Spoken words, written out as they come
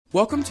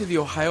Welcome to the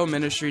Ohio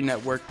Ministry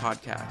Network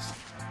podcast.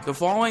 The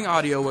following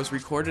audio was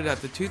recorded at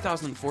the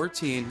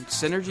 2014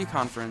 Synergy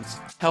Conference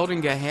held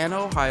in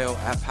Gahanna, Ohio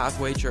at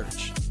Pathway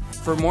Church.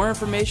 For more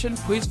information,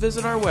 please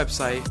visit our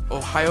website,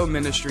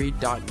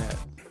 ohioministry.net.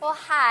 Well,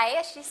 hi.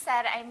 As she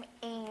said, I'm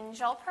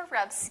Angel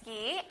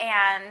Porubsky,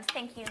 and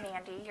thank you,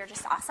 Mandy. You're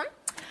just awesome.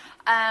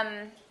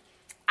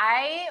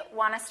 I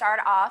want to start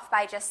off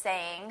by just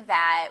saying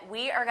that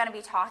we are going to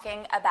be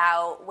talking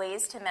about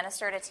ways to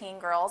minister to teen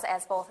girls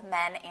as both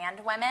men and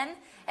women,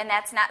 and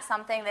that's not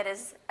something that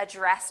is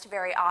addressed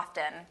very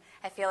often.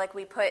 I feel like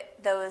we put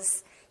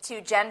those two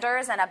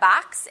genders in a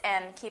box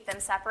and keep them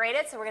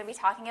separated, so we're going to be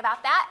talking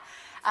about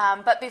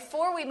that. But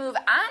before we move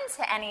on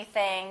to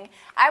anything,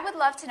 I would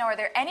love to know, are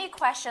there any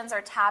questions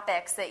or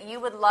topics that you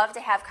would love to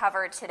have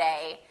covered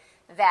today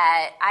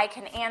that I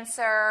can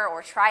answer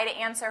or try to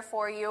answer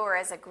for you, or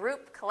as a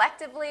group,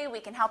 collectively, we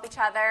can help each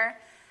other,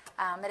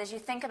 that as you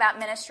think about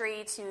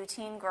ministry to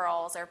teen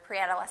girls or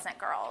pre-adolescent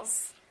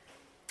girls?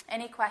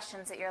 Any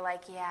questions that you're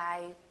like, yeah,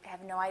 I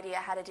have no idea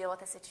how to deal with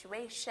the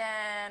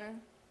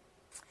situation?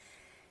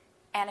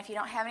 And if you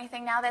don't have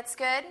anything now, that's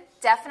good.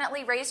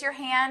 Definitely raise your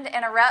hand,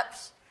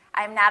 interrupt.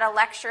 I'm not a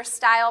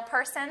lecture-style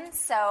person,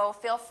 so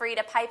feel free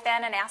to pipe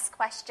in and ask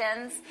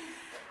questions.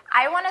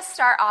 I want to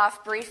start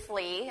off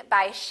briefly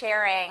by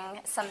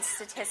sharing some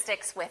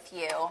statistics with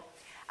you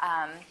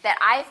that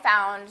I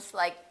found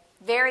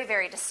very,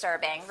 very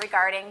disturbing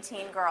regarding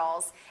teen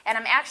girls. And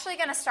I'm actually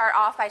going to start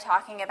off by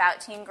talking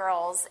about teen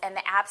girls and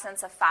the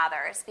absence of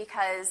fathers,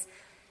 because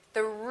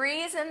the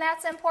reason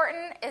that's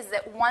important is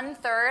that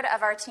 1/3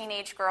 of our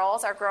teenage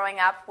girls are growing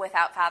up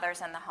without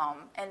fathers in the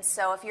home. And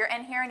so if you're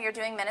in here and you're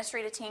doing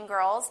ministry to teen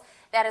girls,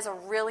 that is a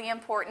really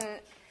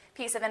important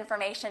piece of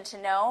information to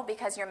know,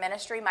 because your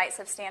ministry might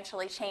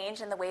substantially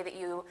change in the way that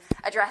you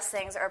address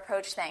things or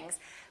approach things.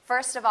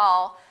 First of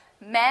all,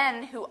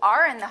 men who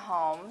are in the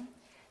home,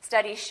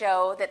 studies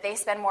show that they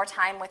spend more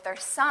time with their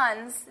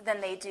sons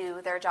than they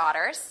do their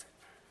daughters,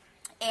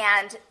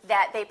 and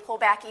that they pull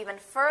back even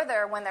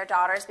further when their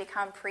daughters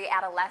become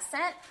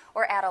pre-adolescent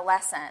or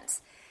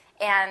adolescent.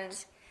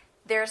 And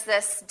there's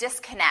this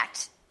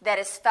disconnect that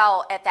is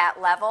felt at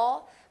that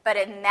level, but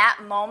in that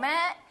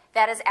moment,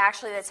 that is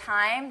actually the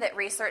time that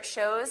research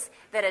shows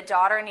that a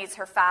daughter needs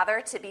her father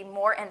to be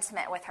more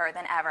intimate with her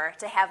than ever,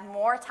 to have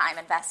more time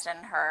invested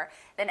in her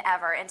than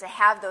ever, and to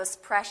have those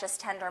precious,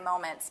 tender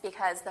moments,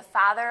 because the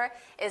father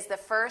is the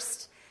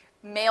first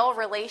male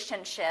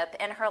relationship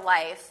in her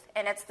life,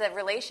 and it's the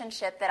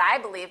relationship that I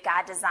believe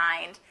God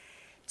designed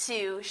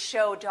to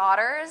show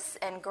daughters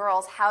and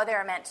girls how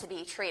they're meant to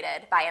be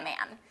treated by a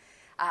man,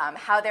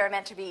 how they're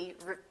meant to be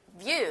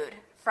viewed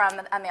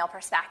from a male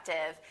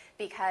perspective,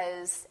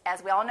 because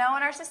as we all know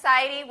in our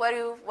society, what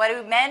do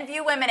men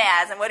view women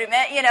as, and what do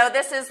men,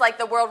 this is like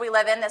the world we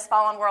live in, this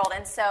fallen world.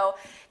 And so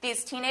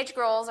these teenage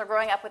girls are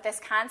growing up with this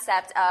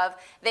concept of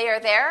they are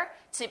there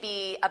to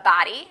be a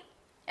body,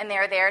 and they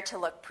are there to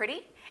look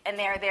pretty, and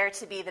they are there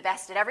to be the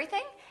best at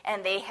everything,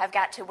 and they have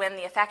got to win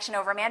the affection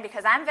over a man,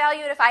 because I'm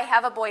valued if I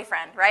have a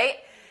boyfriend, right?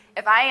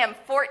 If I am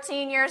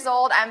 14 years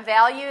old, I'm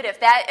valued. If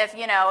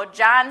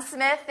John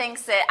Smith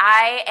thinks that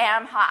I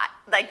am hot,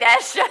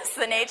 that's just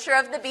the nature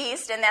of the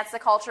beast, and that's the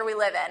culture we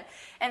live in.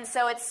 And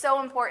so it's so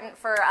important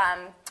for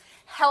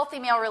healthy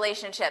male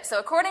relationships. So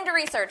according to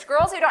research,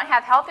 girls who don't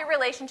have healthy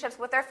relationships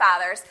with their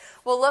fathers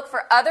will look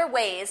for other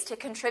ways to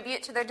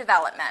contribute to their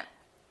development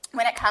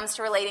when it comes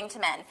to relating to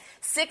men.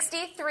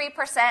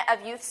 63%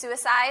 of youth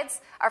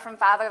suicides are from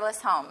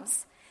fatherless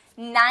homes.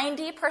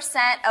 90%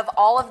 of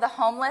all of the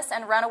homeless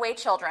and runaway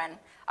children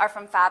are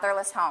from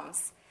fatherless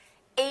homes.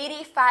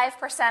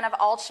 85% of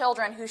all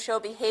children who show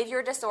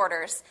behavior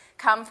disorders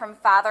come from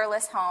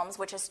fatherless homes,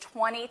 which is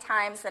 20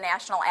 times the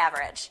national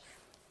average.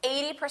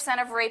 80%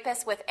 of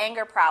rapists with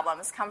anger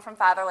problems come from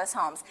fatherless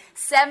homes.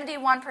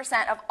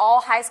 71% of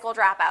all high school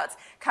dropouts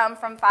come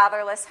from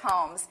fatherless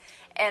homes.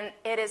 And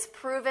it is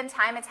proven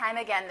time and time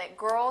again that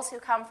girls who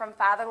come from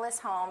fatherless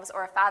homes,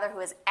 or a father who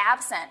is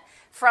absent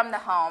from the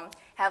home,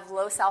 have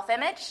low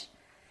self-image,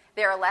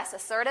 they're less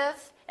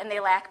assertive, and they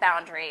lack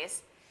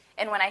boundaries.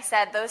 And when I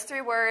said those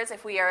three words,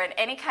 if we are in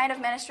any kind of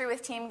ministry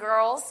with teen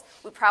girls,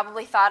 we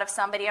probably thought of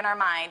somebody in our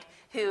mind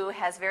who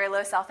has very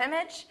low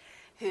self-image,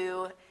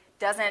 who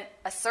doesn't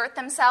assert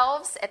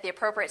themselves at the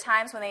appropriate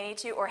times when they need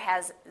to, or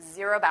has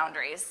zero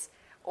boundaries,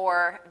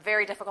 or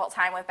very difficult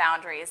time with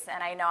boundaries.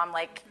 And I know I'm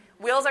like,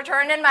 wheels are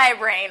turning in my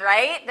brain,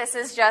 right? This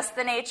is just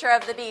the nature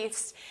of the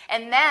beast.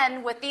 And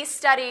then with these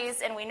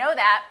studies, and we know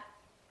that,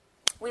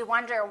 we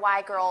wonder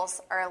why girls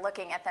are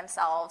looking at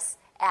themselves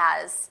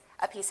as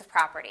a piece of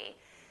property,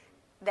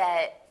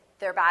 that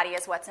their body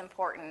is what's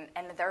important,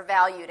 and that they're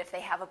valued if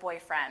they have a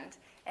boyfriend.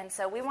 And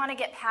so we want to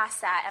get past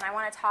that, and I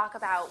want to talk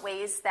about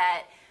ways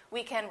that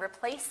we can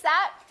replace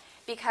that,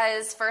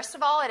 because first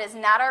of all, it is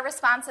not our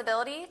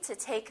responsibility to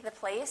take the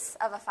place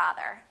of a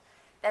father.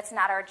 That's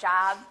not our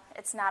job.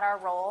 It's not our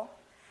role.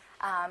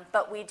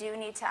 But we do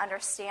need to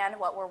understand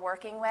what we're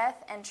working with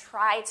and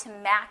try to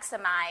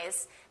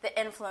maximize the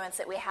influence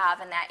that we have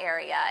in that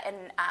area. And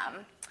I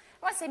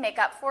want to say make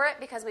up for it,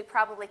 because we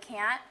probably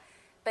can't,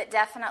 but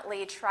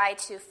definitely try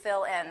to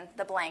fill in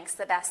the blanks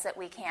the best that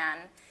we can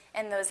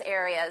in those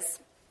areas.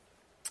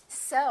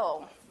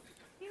 So,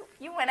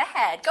 you went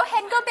ahead. Go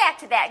ahead and go back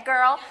to that,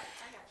 girl.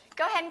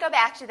 Go ahead and go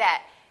back to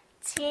that.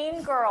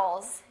 Teen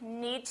girls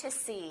need to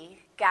see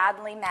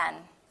godly men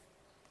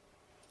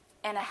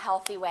in a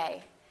healthy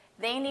way.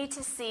 They need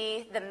to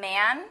see the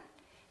man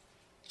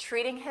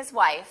treating his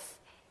wife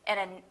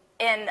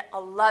in a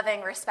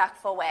loving,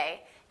 respectful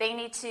way. They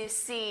need to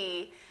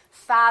see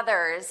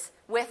fathers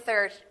with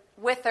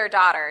their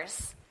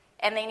daughters.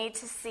 And they need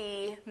to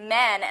see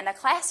men in a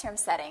classroom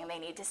setting. They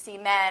need to see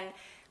men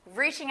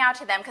reaching out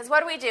to them. Because what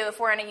do we do if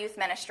we're in a youth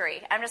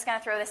ministry? I'm just going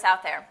to throw this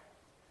out there.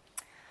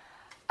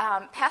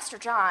 Pastor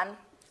John,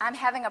 I'm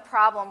having a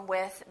problem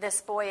with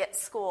this boy at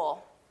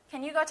school.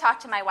 Can you go talk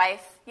to my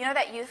wife? You know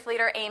that youth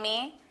leader,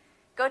 Amy?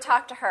 Go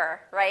talk to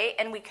her, right?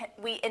 And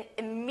we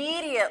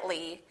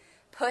immediately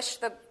push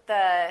the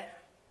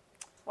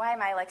why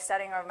am I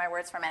studying over my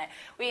words for a minute?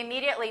 We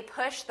immediately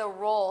push the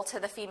role to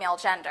the female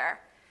gender.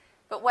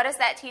 But what does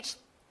that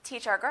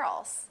teach our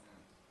girls?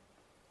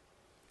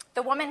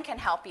 The woman can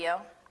help you.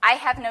 I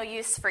have no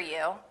use for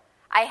you.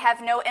 I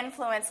have no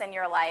influence in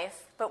your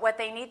life. But what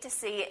they need to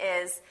see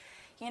is,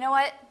 you know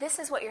what? This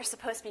is what you're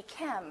supposed to be,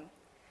 Kim.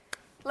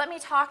 Let me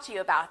talk to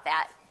you about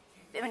that.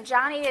 When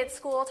Johnny at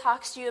school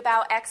talks to you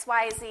about X,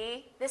 Y,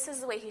 Z, this is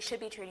the way he should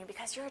be treating you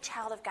because you're a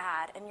child of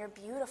God and you're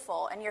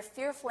beautiful and you're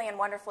fearfully and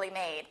wonderfully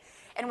made.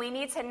 And we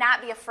need to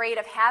not be afraid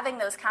of having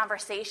those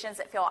conversations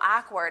that feel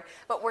awkward,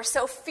 but we're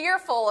so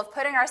fearful of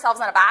putting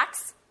ourselves in a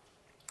box.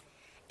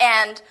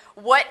 And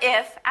what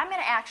if, I'm going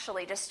to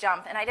actually just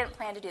jump, and I didn't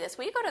plan to do this.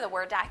 Will you go to the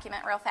Word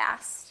document real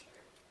fast?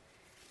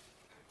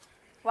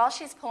 While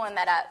she's pulling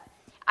that up,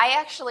 I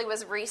actually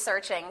was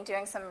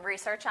doing some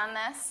research on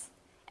this,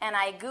 and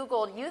I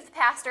Googled youth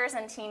pastors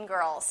and teen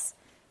girls.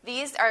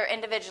 These are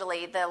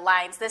individually the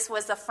lines. This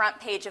was the front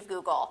page of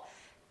Google.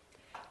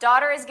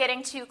 Daughter is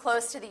getting too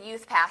close to the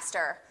youth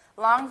pastor.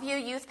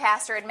 Longview youth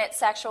pastor admits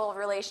sexual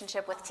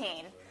relationship with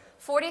teen.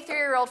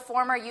 43-year-old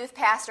former youth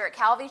pastor at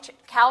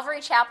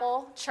Calvary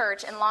Chapel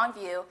Church in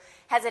Longview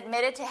has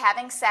admitted to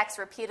having sex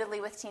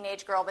repeatedly with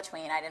teenage girl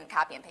between. I didn't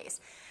copy and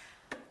paste.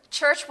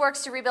 Church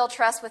works to rebuild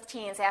trust with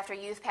teens after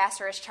youth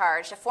pastor is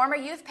charged. A former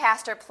youth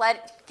pastor pled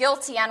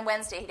guilty on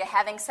Wednesday to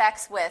having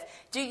sex with.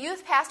 Do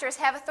youth pastors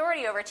have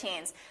authority over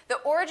teens? The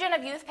origin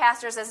of youth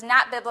pastors is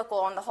not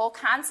biblical, and the whole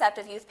concept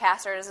of youth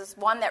pastors is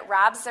one that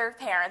robs their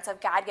parents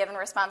of God-given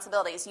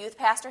responsibilities. Youth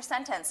pastor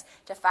sentenced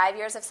to 5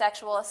 years of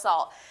sexual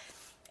assault.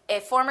 A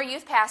former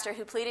youth pastor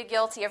who pleaded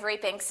guilty of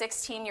raping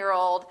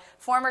 16-year-old,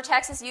 former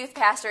Texas youth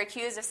pastor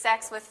accused of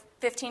sex with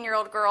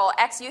 15-year-old girl,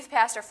 ex-youth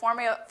pastor,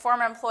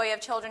 former employee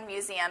of Children's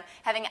Museum,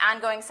 having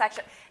ongoing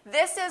sexual.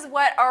 This is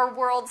what our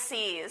world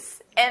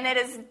sees, and it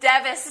is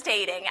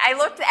devastating. I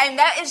looked, and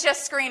that is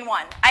just screen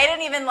one. I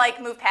didn't even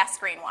move past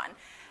screen one.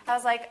 I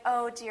was like,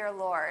 oh, dear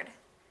Lord.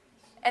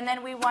 And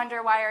then we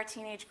wonder why our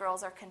teenage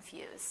girls are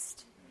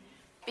confused.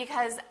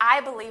 Because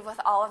I believe with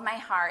all of my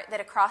heart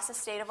that across the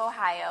state of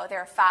Ohio,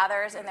 there are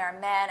fathers and there are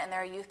men and there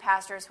are youth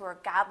pastors who are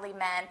godly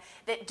men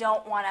that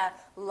don't want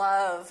to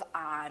love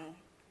on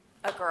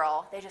a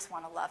girl. They just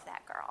want to love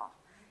that girl.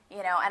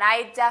 And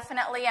I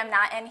definitely am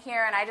not in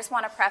here, and I just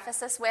want to preface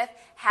this with,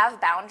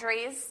 have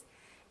boundaries.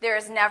 There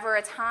is never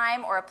a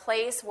time or a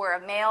place where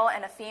a male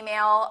and a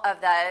female of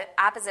the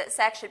opposite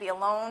sex should be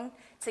alone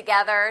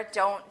together.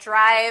 Don't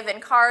drive in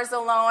cars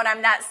alone.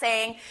 I'm not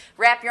saying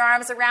wrap your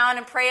arms around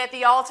and pray at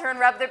the altar and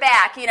rub their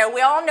back.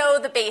 We all know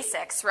the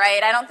basics,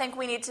 right? I don't think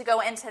we need to go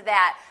into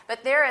that.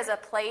 But there is a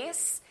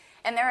place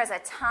and there is a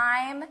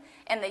time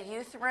in the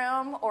youth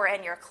room or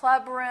in your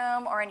club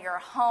room or in your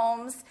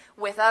homes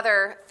with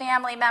other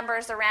family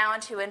members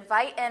around to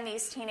invite in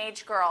these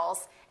teenage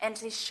girls and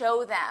to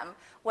show them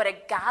what a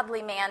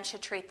godly man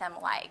should treat them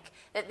like,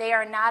 that they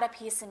are not a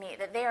piece of meat,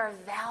 that they are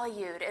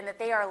valued and that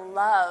they are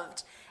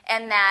loved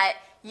and that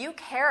you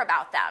care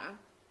about them.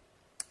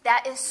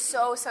 That is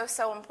so, so,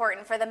 so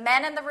important. For the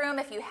men in the room,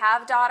 if you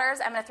have daughters,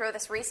 I'm going to throw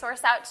this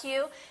resource out to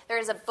you. There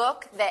is a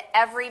book that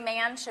every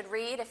man should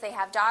read if they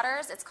have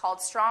daughters. It's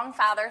called Strong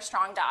Fathers,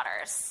 Strong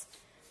Daughters.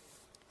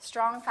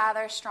 Strong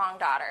Fathers, Strong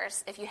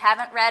Daughters. If you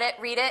haven't read it,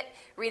 read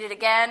it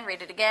again,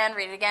 read it again,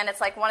 read it again.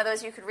 It's like one of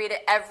those you could read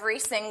it every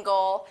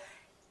single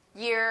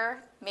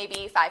year,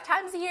 maybe 5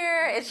 times a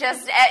year. It's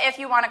just, if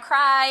you want to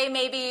cry,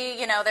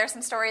 maybe, there's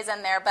some stories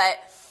in there. But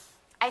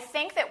I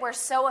think that we're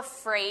so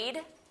afraid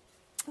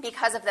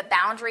because of the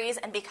boundaries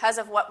and because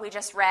of what we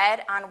just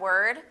read on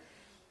Word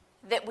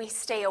that we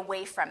stay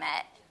away from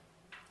it.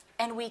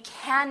 And we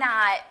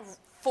cannot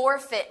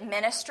forfeit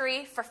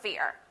ministry for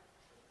fear.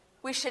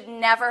 We should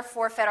never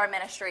forfeit our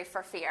ministry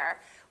for fear.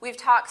 We've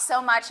talked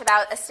so much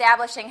about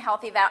establishing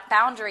healthy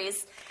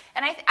boundaries.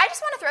 And I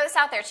just want to throw this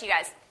out there to you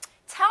guys.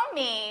 Tell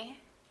me,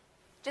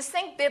 just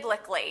think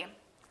biblically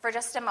for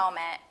just a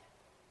moment,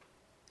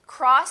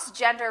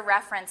 cross-gender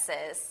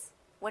references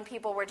when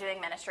people were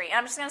doing ministry. And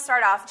I'm just going to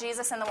start off,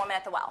 Jesus and the woman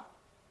at the well.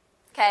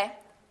 Okay?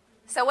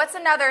 So what's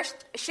another,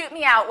 shoot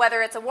me out,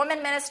 whether it's a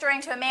woman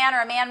ministering to a man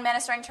or a man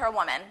ministering to a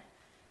woman.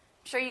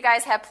 I'm sure you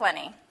guys have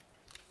plenty.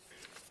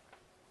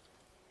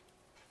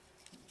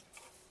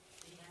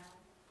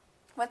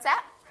 What's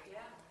that?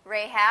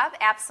 Rahab,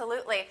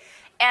 absolutely.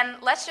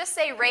 And let's just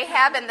say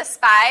Rahab and the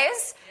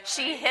spies,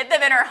 she hid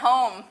them in her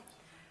home.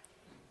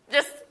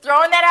 Just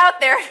throwing that out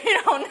there if you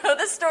don't know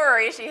the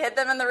story. She hid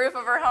them in the roof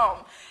of her home.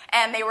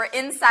 And they were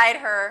inside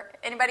her.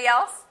 Anybody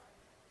else?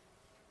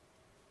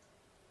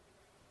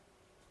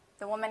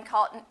 The woman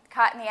caught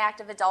in the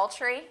act of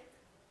adultery.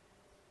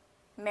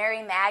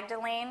 Mary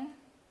Magdalene.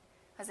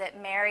 Was it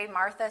Mary,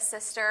 Martha's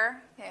sister?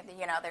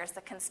 You know, there's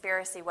the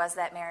conspiracy. Was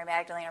that Mary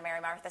Magdalene or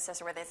Mary Martha's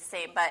sister? Were they the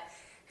same? But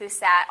who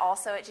sat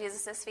also at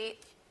Jesus'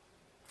 feet?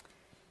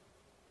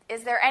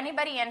 Is there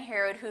anybody in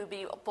here who would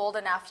be bold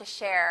enough to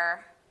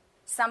share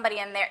somebody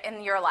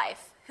in your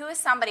life? Who is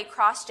somebody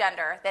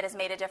cross-gender that has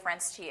made a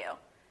difference to you?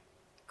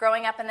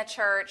 Growing up in the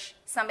church,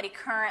 somebody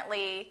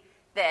currently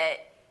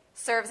that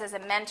serves as a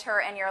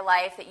mentor in your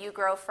life that you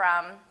grow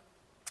from.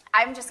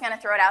 I'm just going to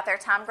throw it out there,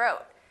 Tom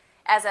Grote.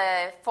 As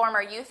a former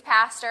youth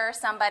pastor,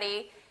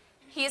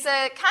 he's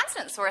a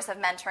constant source of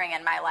mentoring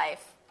in my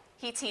life.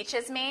 He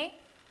teaches me.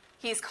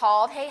 He's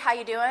called, hey, how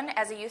you doing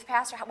as a youth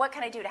pastor? What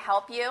can I do to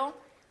help you?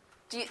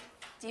 Do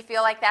you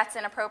feel like that's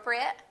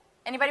inappropriate?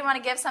 Anybody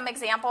want to give some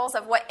examples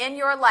of what in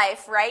your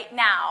life right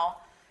now,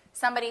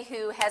 somebody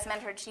who has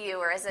mentored to you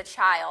or as a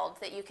child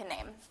that you can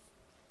name?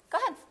 Go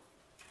ahead.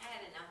 I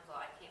had an uncle.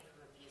 I came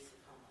from an abusive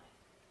home life.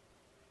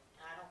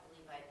 And I don't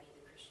believe I'd be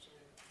the Christian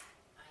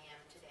I am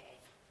today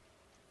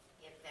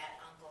if that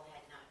uncle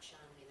had not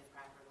shown me the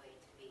proper way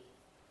to be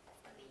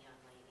a young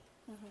lady.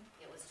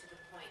 Mm-hmm. It was to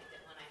the point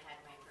that when I had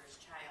my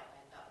first child,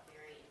 I felt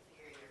very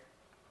inferior.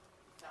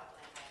 Felt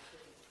like I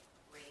couldn't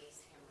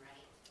raise him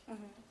right.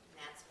 Mm-hmm. And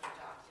that's when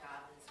Doc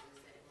Jobbins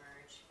was at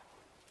Emerge.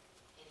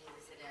 And he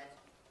was at a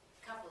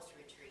couples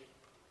retreat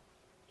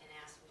and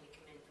asked me to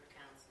come in for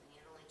counseling.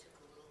 It only took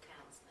a little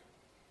counseling.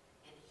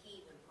 And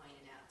he even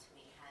pointed out to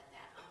me, had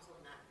that uncle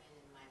not been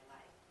in my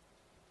life,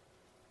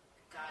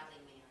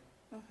 godly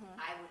man, mm-hmm.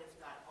 I would have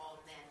thought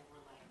all men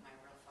were like my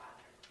real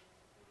father.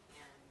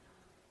 And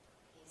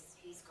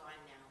he's gone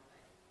now,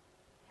 but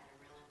had a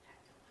real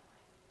impact on my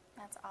life.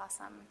 That's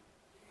awesome.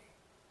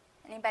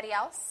 Anybody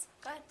else?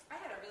 Go ahead. I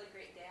had a really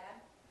great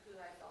dad who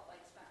I felt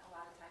like spent a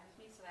lot of time with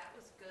me, so that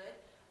was good.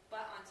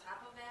 But on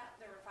top of that,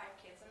 there were 5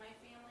 kids in my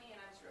family, and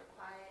I was real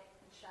quiet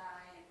and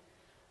shy and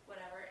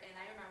whatever. And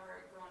I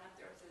remember growing up,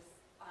 there was this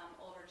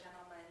older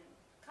gentleman,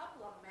 a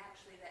couple of them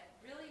actually, that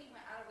really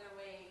went out of their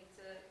way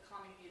to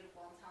call me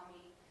beautiful and tell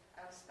me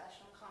I was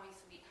special and call me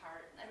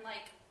sweetheart. And,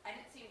 like, I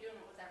didn't see him doing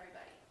it with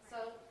everybody.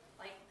 So,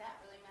 like, that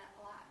really meant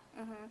a lot.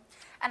 Mm-hmm.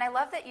 And I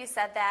love that you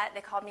said that.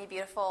 They called me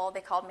beautiful.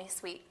 They called me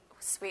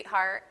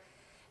sweetheart.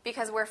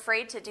 Because we're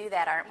afraid to do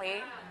that, aren't we?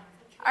 Yeah.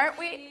 Aren't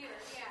we?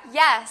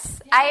 Yes.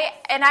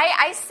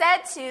 I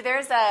said to,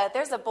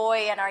 there's a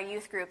boy in our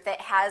youth group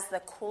that has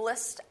the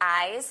coolest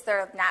eyes.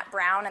 They're not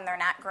brown and they're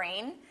not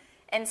green.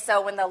 And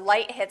so when the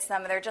light hits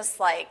them, they're just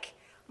like,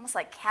 almost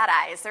like cat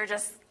eyes. They're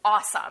just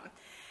awesome.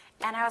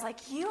 And I was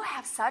like, you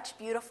have such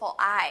beautiful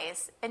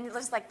eyes. And it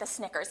looks like the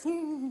Snickers,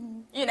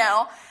 you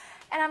know?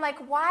 And I'm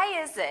like,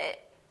 why is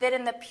it that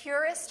in the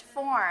purest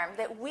form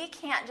that we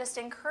can't just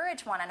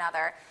encourage one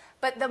another?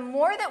 But the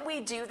more that we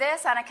do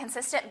this on a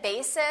consistent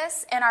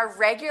basis in our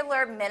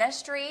regular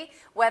ministry,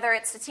 whether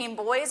it's to teen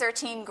boys or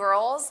teen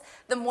girls,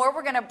 the more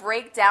we're going to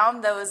break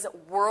down those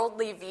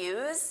worldly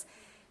views.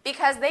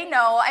 Because they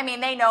know,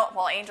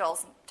 well,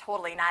 Angel's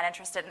totally not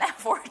interested in that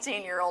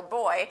 14-year-old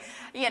boy.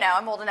 You know,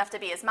 I'm old enough to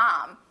be his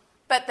mom.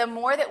 But the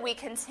more that we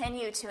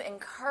continue to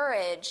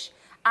encourage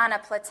on a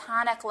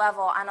platonic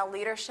level, on a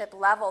leadership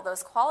level,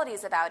 those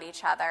qualities about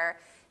each other,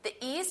 the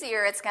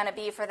easier it's going to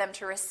be for them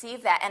to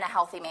receive that in a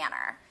healthy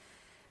manner.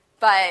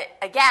 But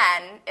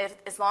again,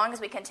 as long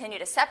as we continue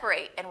to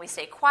separate and we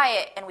stay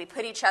quiet and we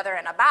put each other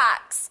in a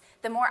box,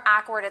 the more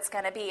awkward it's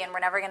going to be, and we're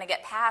never going to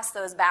get past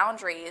those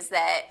boundaries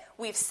that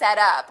we've set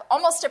up,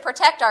 almost to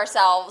protect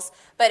ourselves,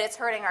 but it's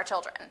hurting our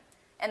children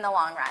in the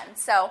long run.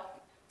 So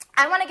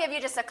I want to give you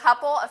just a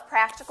couple of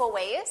practical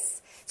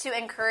ways to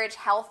encourage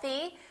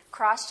healthy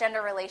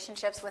cross-gender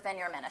relationships within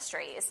your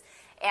ministries.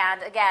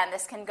 And again,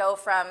 this can go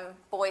from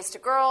boys to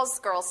girls,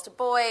 girls to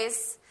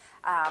boys.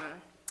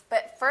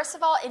 But first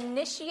of all,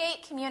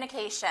 initiate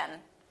communication.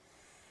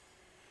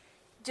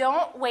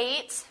 Don't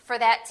wait for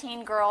that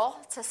teen girl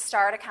to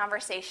start a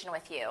conversation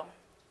with you.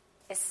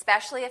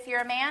 Especially if you're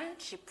a man,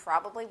 she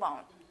probably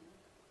won't.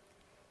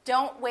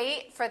 Don't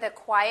wait for the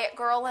quiet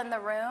girl in the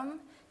room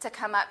to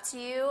come up to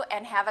you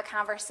and have a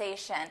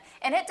conversation.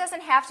 And it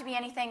doesn't have to be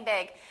anything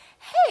big.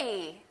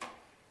 Hey,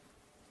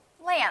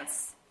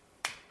 Lance,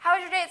 how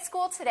was your day at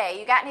school today?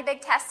 You got any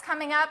big tests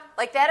coming up?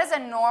 Like, that is a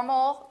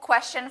normal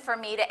question for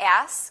me to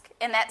ask,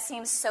 and that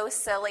seems so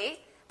silly.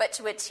 But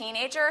to a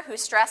teenager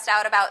who's stressed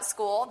out about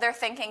school, they're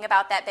thinking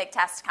about that big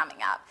test coming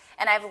up.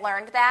 And I've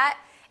learned that.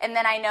 And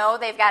then I know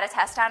they've got a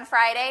test on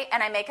Friday,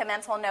 and I make a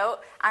mental note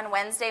on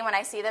Wednesday when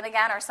I see them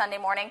again, or Sunday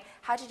morning,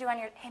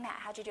 hey, Matt,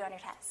 how'd you do on your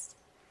test?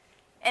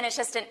 And it's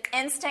just an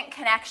instant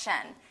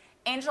connection.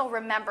 Angel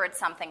remembered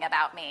something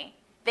about me.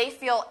 They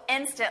feel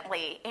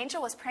instantly, Angel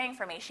was praying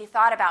for me. She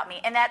thought about me.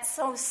 And that's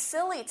so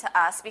silly to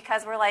us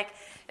because we're like,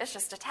 it's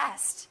just a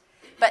test.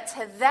 But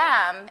to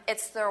them,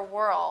 it's their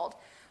world.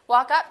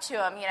 Walk up to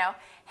them,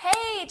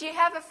 hey, do you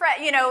have a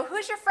friend?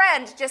 Who's your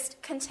friend?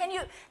 Just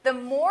continue. The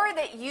more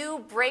that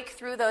you break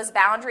through those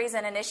boundaries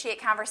and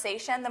initiate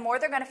conversation, the more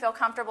they're going to feel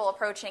comfortable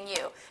approaching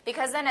you.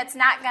 Because then it's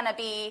not going to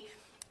be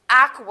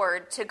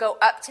awkward to go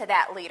up to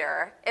that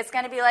leader. It's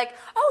going to be like,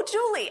 oh,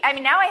 Julie.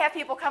 Now I have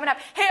people coming up,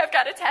 hey, I've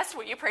got a test.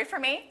 Will you pray for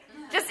me?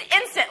 Just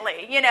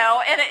instantly,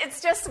 and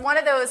it's just one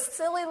of those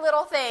silly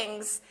little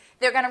things.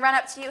 They're going to run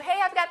up to you, hey,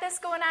 I've got this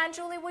going on,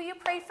 Julie, will you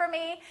pray for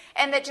me?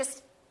 And that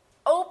just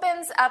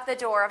opens up the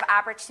door of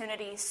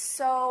opportunity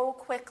so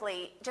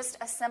quickly. Just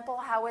a simple,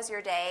 how was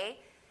your day,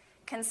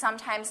 can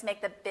sometimes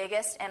make the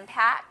biggest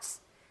impact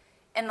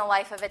in the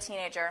life of a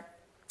teenager.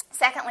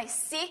 Secondly,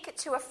 seek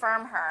to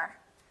affirm her.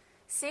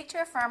 Seek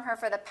to affirm her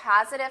for the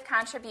positive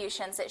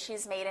contributions that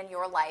she's made in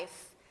your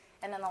life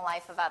and in the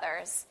life of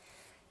others.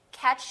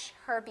 Catch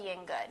her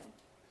being good.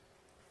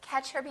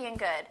 Catch her being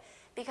good.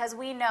 Because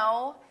we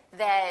know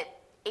that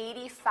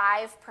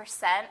 85%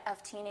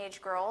 of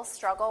teenage girls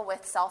struggle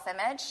with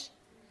self-image.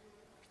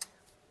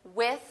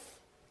 With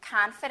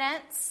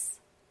confidence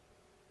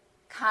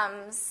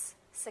comes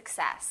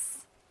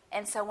success.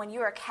 And so when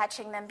you are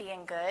catching them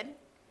being good,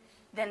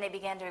 then they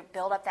begin to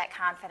build up that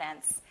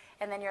confidence.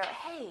 And then you're like,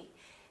 hey,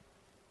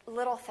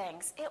 little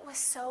things. It was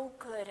so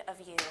good of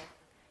you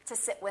to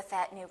sit with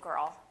that new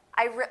girl.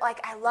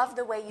 I love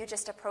the way you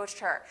just approached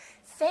her.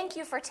 Thank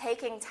you for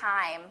taking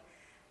time,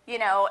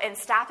 and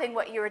stopping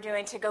what you were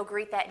doing to go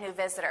greet that new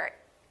visitor.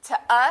 To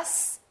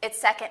us,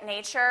 it's second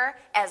nature.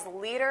 As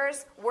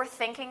leaders, we're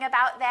thinking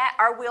about that.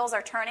 Our wheels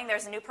are turning.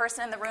 There's a new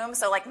person in the room,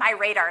 so my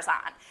radar's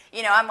on.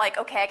 I'm like,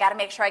 okay, I got to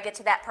make sure I get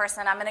to that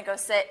person. I'm going to go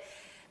sit.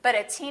 But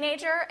a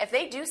teenager, if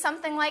they do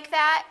something like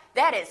that,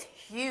 that is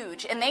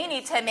huge. And they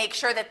need to make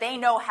sure that they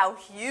know how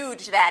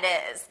huge that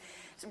is.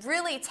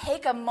 Really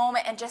take a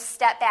moment and just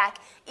step back,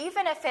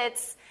 even if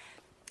it's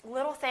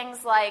little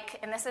things like,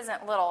 and this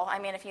isn't little,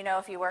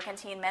 if you work in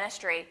teen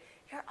ministry,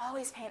 you're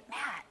always paying,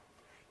 Matt,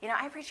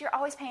 I appreciate you're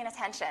always paying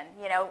attention.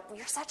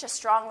 You're such a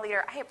strong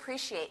leader. I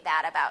appreciate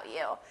that about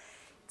you.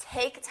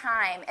 Take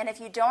time, and if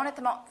you don't at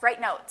the moment, write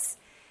notes.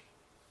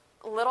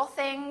 Little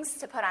things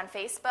to put on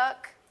Facebook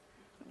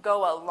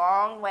go a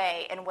long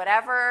way. And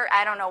whatever,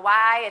 I don't know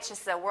why, it's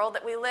just the world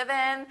that we live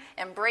in.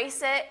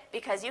 Embrace it,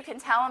 because you can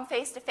tell them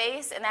face to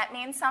face, and that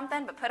means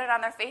something, but put it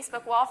on their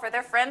Facebook wall for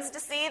their friends to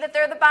see that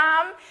they're the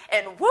bomb,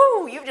 and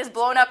woo, you've just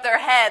blown up their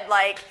head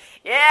like,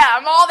 yeah,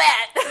 I'm all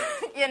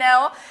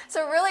that,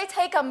 So really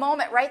take a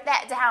moment, write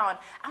that down.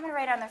 I'm going to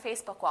write it on their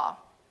Facebook wall.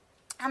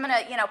 I'm going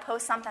to,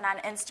 post something on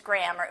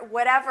Instagram or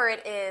whatever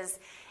it is.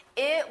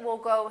 It will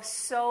go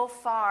so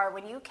far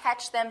when you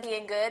catch them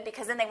being good,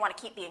 because then they want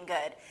to keep being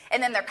good.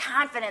 And then their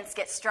confidence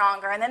gets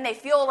stronger, and then they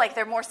feel like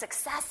they're more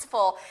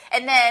successful.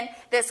 And then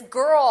this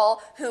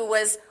girl who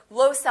was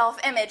low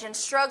self-image and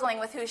struggling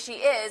with who she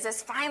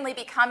is finally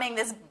becoming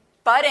this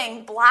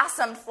budding,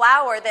 blossom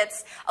flower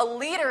that's a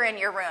leader in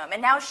your room.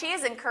 And now she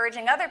is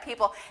encouraging other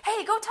people,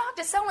 hey, go talk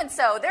to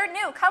so-and-so. They're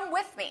new. Come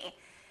with me.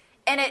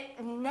 And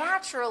it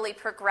naturally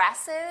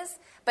progresses,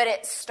 but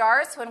it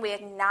starts when we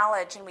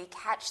acknowledge and we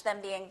catch them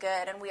being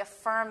good and we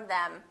affirm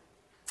them.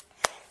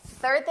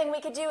 Third thing we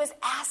could do is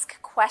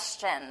ask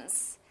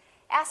questions.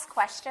 Ask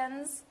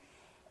questions.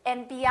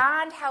 And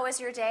beyond how is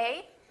your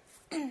day,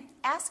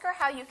 ask her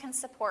how you can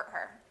support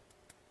her.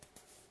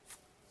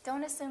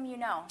 Don't assume you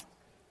know.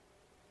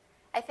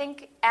 I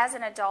think as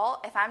an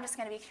adult, if I'm just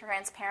going to be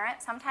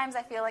transparent, sometimes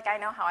I feel like I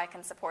know how I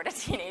can support a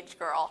teenage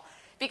girl.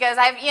 Because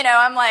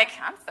I'm like,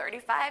 I'm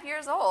 35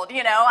 years old,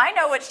 I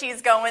know what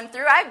she's going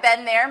through. I've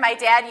been there. My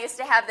dad used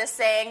to have this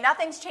saying,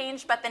 nothing's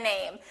changed but the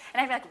name.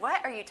 And I'd be like,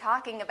 what are you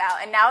talking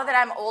about? And now that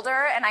I'm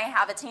older and I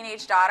have a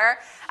teenage daughter,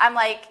 I'm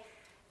like,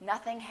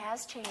 nothing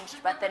has changed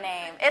but the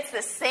name. It's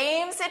the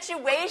same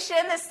situation,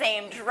 the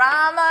same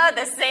drama,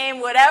 the same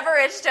whatever.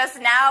 It's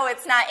just now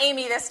it's not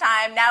Amy this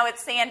time. Now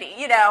it's Sandy,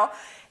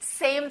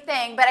 same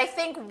thing. But I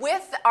think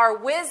with our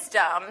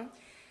wisdom,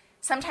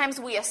 sometimes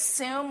we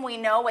assume we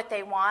know what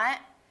they want,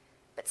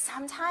 but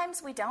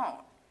sometimes we don't.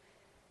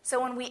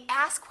 So when we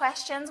ask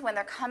questions, when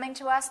they're coming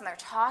to us and they're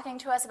talking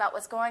to us about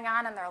what's going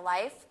on in their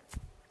life,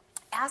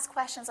 ask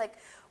questions like,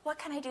 what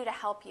can I do to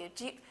help you?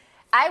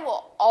 I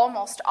will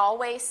almost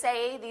always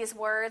say these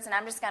words, and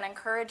I'm just going to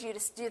encourage you to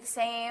do the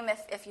same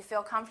if you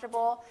feel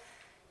comfortable.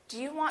 Do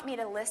you want me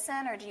to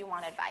listen, or do you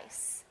want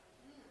advice?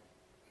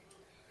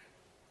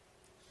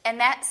 And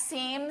that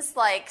seems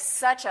like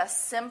such a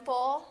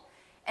simple,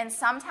 and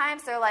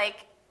sometimes they're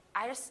like,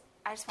 I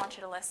just want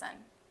you to listen.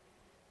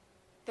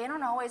 They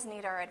don't always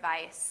need our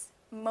advice.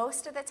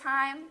 Most of the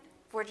time,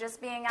 if we're just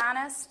being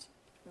honest,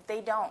 they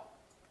don't.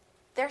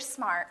 They're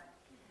smart.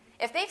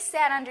 If they've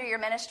sat under your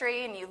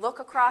ministry and you look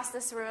across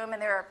this room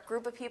and there are a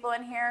group of people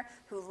in here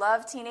who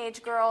love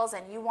teenage girls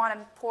and you want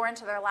to pour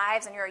into their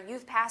lives, and you're a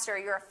youth pastor or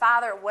you're a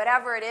father or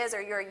whatever it is,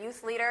 or you're a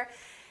youth leader,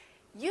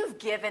 you've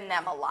given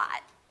them a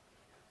lot.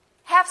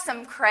 Have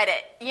some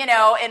credit,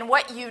 in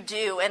what you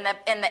do and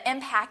the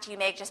impact you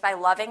make just by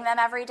loving them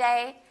every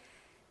day.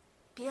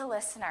 Be a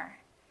listener,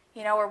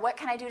 or what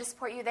can I do to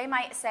support you? They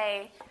might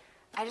say,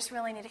 I just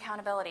really need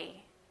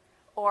accountability.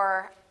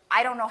 Or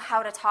I don't know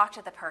how to talk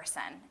to the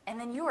person. And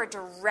then you are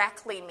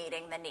directly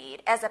meeting the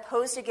need, as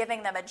opposed to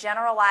giving them a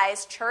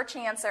generalized church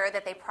answer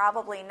that they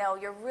probably know.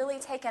 You're really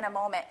taking a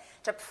moment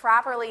to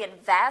properly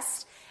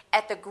invest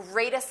at the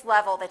greatest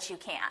level that you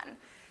can.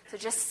 So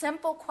just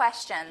simple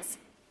questions.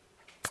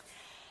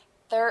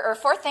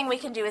 Fourth thing we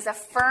can do is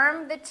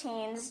affirm the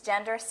teen's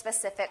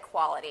gender-specific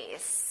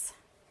qualities.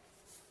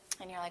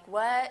 And you're like,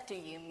 what do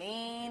you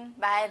mean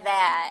by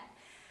that?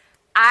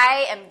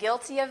 I am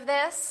guilty of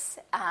this.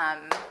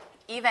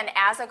 Even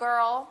as a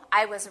girl,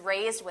 I was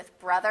raised with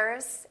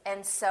brothers,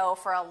 and so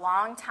for a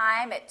long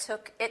time, it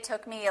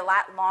took me a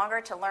lot longer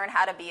to learn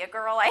how to be a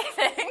girl, I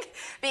think,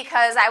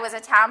 because I was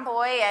a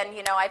tomboy and,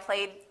 I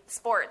played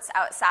sports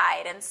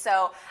outside. And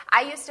so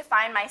I used to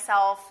find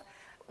myself,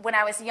 when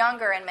I was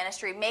younger in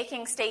ministry,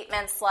 making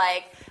statements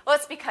like, well,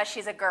 it's because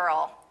she's a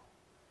girl,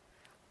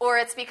 or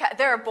it's because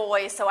they're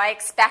boys, so I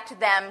expect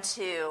them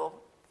to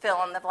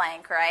fill in the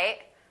blank, right?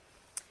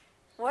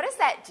 What does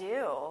that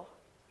do?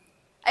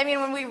 I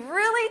mean, when we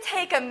really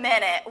take a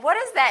minute, what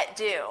does that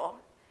do?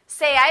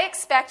 Say, I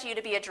expect you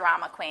to be a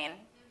drama queen.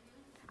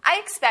 I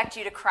expect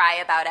you to cry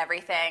about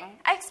everything.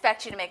 I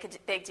expect you to make a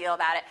big deal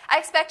about it. I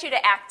expect you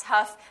to act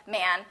tough,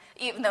 man,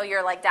 even though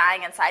you're like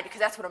dying inside,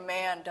 because that's what a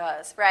man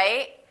does,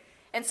 right?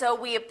 And so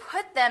we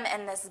put them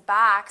in this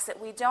box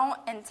that we don't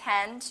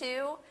intend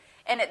to,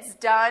 and it's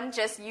done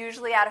just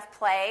usually out of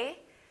play.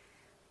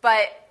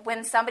 But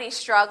when somebody's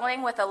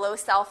struggling with a low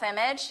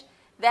self-image,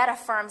 that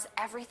affirms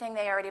everything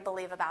they already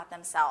believe about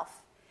themselves.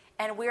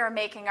 And we are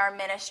making our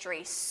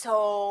ministry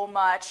so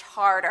much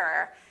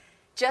harder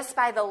just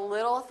by the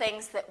little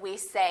things that we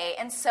say.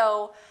 And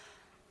so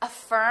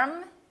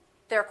affirm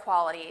their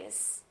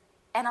qualities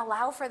and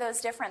allow for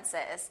those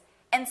differences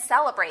and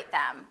celebrate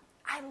them.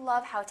 I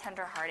love how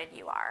tenderhearted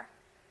you are.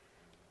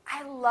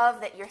 I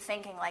love that you're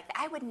thinking like that.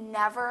 I would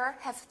never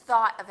have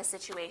thought of a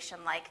situation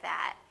like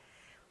that.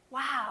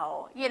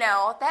 Wow,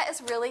 that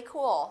is really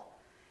cool.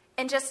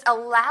 And just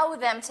allow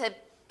them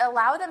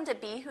to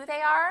be who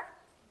they are.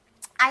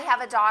 I have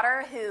a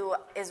daughter who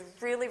is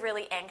really,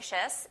 really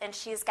anxious, and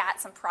she's got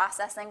some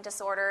processing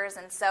disorders,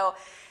 and so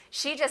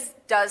she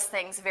just does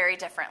things very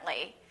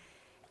differently.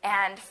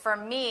 And for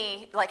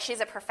me,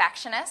 she's a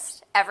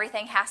perfectionist.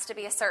 Everything has to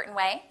be a certain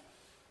way.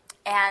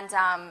 And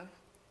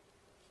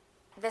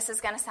this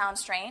is going to sound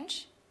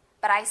strange,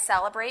 but I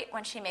celebrate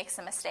when she makes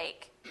a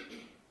mistake.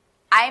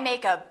 I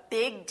make a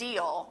big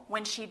deal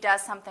when she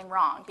does something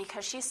wrong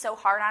because she's so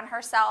hard on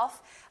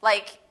herself.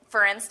 Like,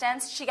 for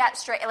instance, she's gotten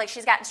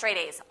straight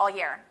A's all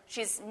year.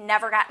 She's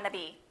never gotten a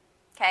B.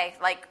 Okay,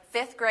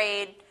 5th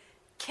grade,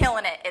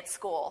 killing it at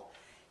school.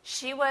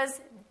 She was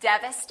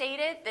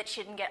devastated that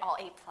she didn't get all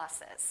A+.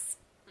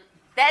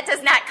 That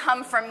does not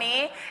come from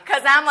me,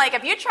 because I'm like,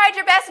 if you tried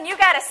your best and you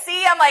got a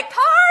C, I'm like,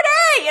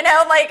 party,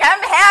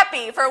 I'm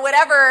happy for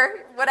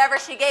whatever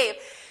she gave.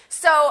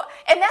 So,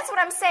 and that's what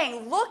I'm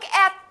saying. Look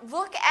at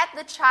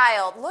the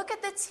child, look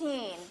at the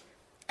teen,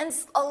 and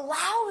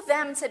allow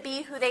them to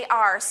be who they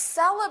are.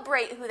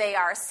 Celebrate who they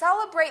are.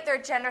 Celebrate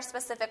their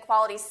gender-specific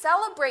qualities.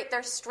 Celebrate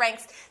their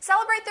strengths.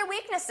 Celebrate their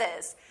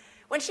weaknesses.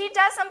 When she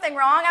does something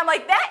wrong, I'm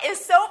like, that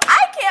is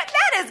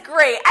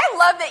great. I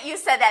love that you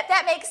said that.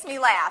 That makes me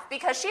laugh,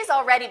 because she's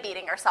already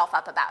beating herself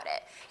up about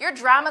it. Your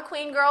drama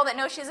queen girl that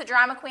knows she's a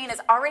drama queen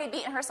is already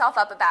beating herself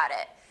up about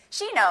it.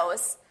 She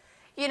knows.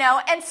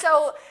 And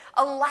so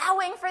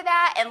allowing for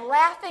that and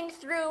laughing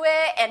through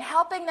it and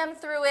helping them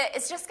through it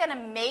is just going to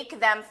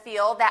make them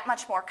feel that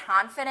much more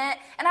confident.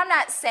 And I'm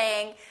not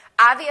saying,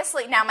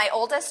 obviously, now my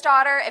oldest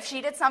daughter, if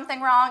she did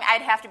something wrong,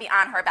 I'd have to be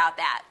on her about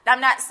that.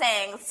 I'm not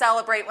saying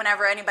celebrate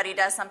whenever anybody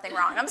does something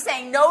wrong. I'm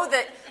saying know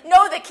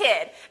the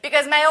kid,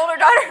 because my older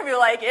daughter would be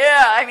like,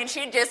 yeah,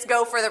 she'd just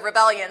go for the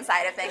rebellion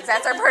side of things.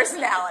 That's her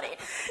personality.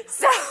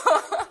 So...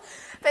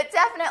 But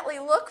definitely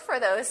look for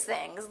those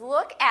things.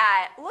 Look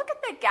at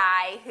the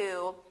guy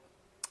who,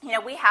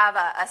 we have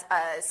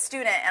a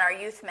student in our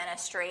youth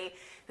ministry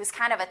who's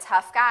kind of a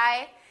tough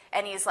guy,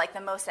 and he's like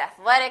the most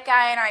athletic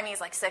guy in our,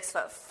 he's like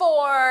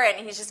 6'4",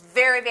 and he's just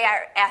very,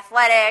 very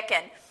athletic,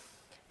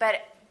 but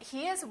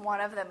he is one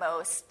of the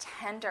most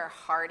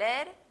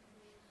tender-hearted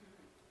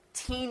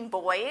teen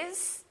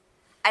boys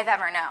I've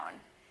ever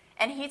known.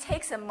 And he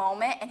takes a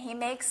moment and he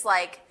makes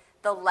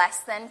the less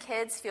than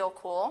kids feel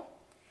cool.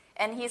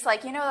 And he's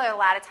like, a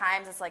lot of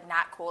times it's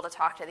not cool to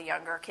talk to the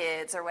younger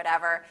kids or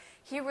whatever.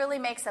 He really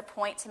makes a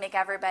point to make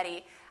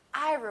everybody,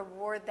 I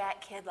reward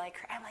that kid like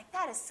her. I'm like,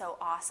 that is so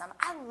awesome.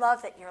 I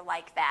love that you're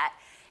like that.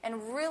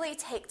 And really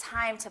take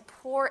time to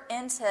pour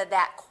into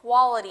that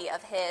quality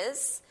of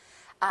his,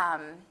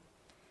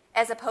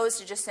 as opposed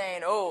to just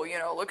saying, oh,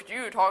 look at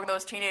you talking to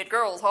those teenage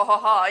girls, ha ha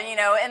ha,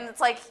 And it's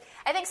I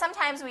think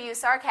sometimes we use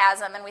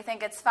sarcasm and we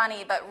think it's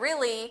funny, but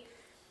really,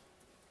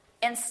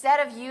 instead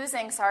of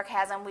using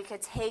sarcasm, we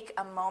could take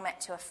a moment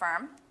to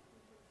affirm,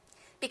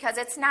 because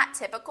it's not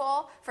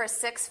typical for a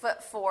 6'4",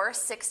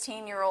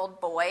 16-year-old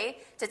boy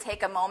to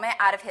take a moment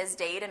out of his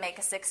day to make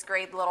a 6th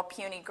grade little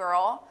puny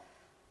girl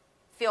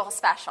feel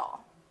special.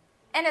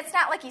 And it's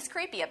not like he's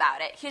creepy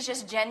about it. He's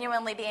just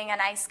genuinely being a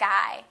nice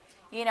guy,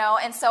 you know?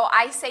 And so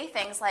I say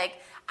things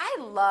like, I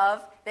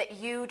love that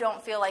you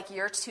don't feel like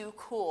you're too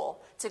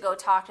cool to go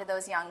talk to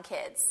those young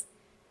kids.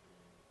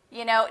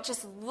 You know,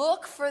 just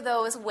look for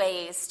those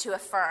ways to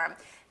affirm.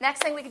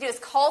 Next thing we can do is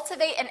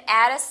cultivate an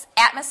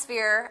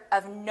atmosphere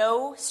of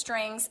no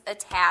strings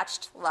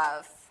attached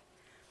love.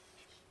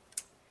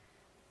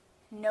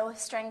 No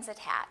strings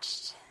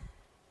attached.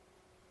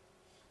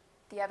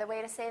 The other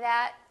way to say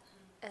that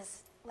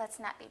is, let's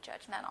not be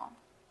judgmental.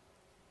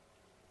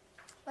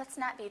 Let's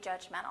not be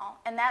judgmental.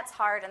 And that's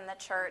hard in the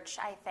church,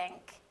 I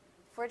think.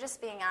 If we're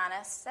just being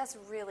honest, that's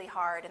really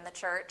hard in the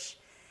church,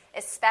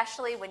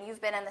 especially when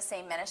you've been in the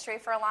same ministry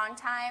for a long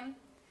time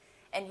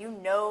and you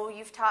know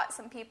you've taught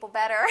some people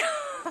better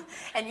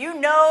and you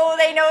know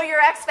they know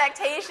your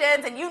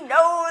expectations and you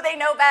know they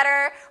know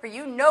better, or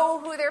you know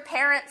who their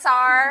parents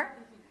are,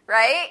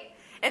 right?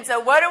 And so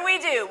what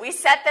do? We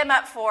set them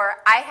up for,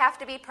 I have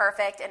to be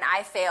perfect and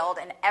I failed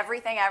and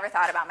everything I ever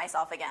thought about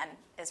myself again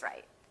is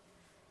right.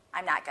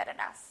 I'm not good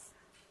enough.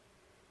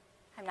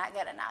 I'm not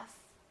good enough.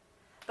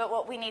 But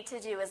what we need to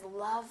do is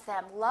love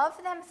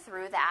them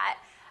through that.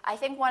 I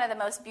think one of the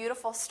most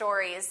beautiful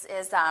stories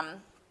is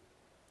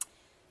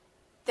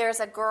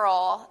there's a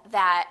girl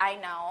that I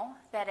know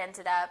that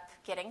ended up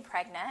getting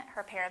pregnant.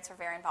 Her parents were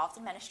very involved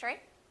in ministry.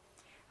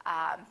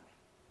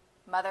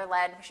 Mother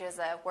led, she was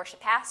a worship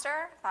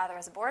pastor. Father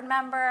was a board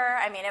member.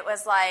 I mean, it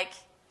was like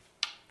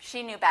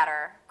she knew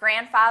better.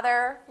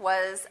 Grandfather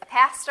was a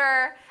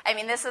pastor. I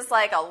mean, this is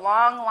like a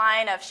long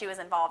line of she was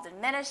involved in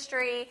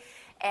ministry,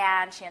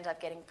 and she ended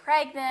up getting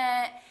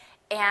pregnant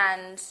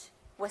and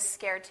was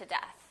scared to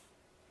death.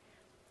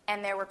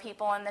 And there were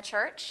people in the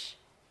church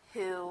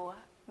who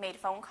made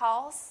phone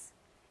calls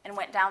and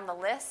went down the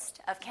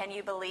list of, can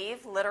you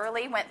believe,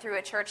 literally went through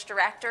a church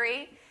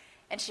directory,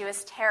 and she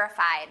was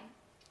terrified.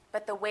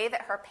 But the way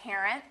that her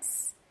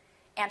parents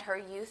and her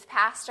youth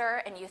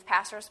pastor and youth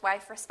pastor's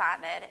wife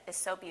responded is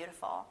so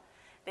beautiful.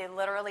 They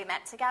literally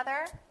met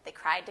together, they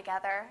cried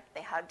together,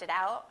 they hugged it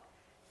out,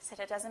 said,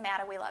 it doesn't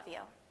matter, we love you.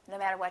 No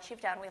matter what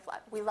you've done,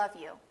 we love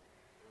you.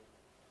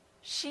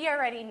 She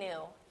already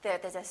knew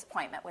that the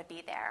disappointment would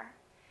be there.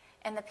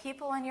 And the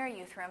people in your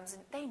youth rooms,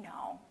 they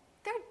know.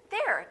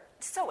 They're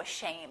so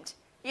ashamed.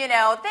 You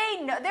know,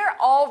 they're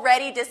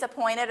already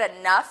disappointed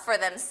enough for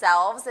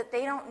themselves that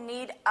they don't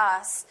need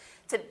us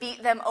to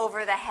beat them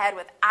over the head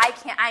with,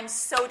 I'm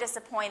so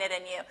disappointed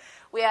in you.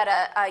 We had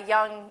a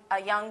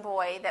young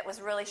boy that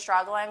was really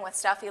struggling with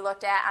stuff he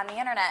looked at on the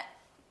internet.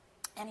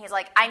 And he's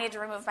like, I need to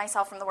remove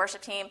myself from the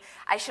worship team.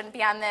 I shouldn't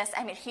be on this.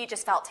 I mean, he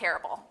just felt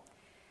terrible.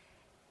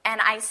 And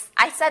I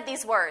said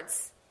these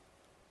words.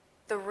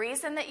 The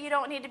reason that you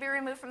don't need to be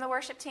removed from the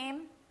worship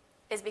team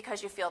is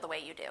because you feel the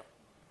way you do.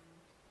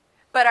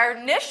 But our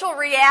initial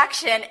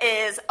reaction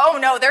is, oh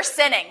no, they're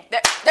sinning. They're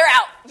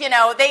out. You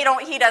know,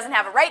 he doesn't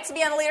have a right to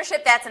be on the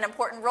leadership. That's an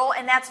important role,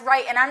 and that's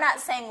right. And I'm not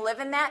saying live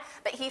in that,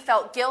 but he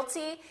felt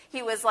guilty.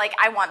 He was like,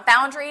 I want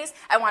boundaries.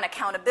 I want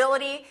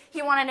accountability.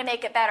 He wanted to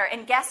make it better.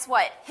 And guess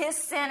what? His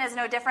sin is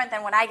no different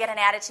than when I get an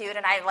attitude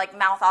and I like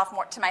mouth off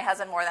more to my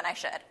husband more than I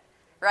should.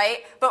 Right?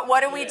 But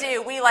what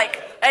do? We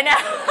like, I know.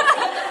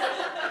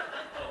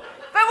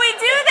 But we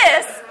do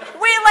this.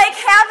 We like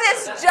have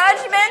this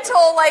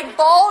judgmental like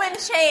ball and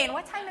chain.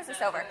 What time is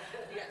this over?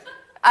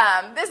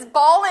 This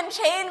ball and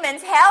chain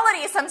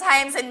mentality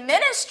sometimes in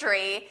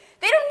ministry.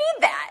 They don't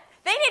need that.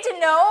 They need to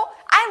know,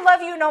 I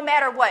love you no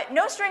matter what.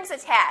 No strings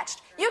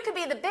attached. You could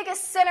be the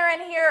biggest sinner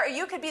in here, or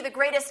you could be the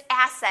greatest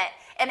asset.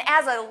 And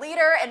as a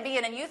leader and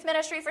being in youth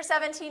ministry for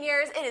 17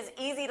 years, it is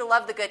easy to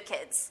love the good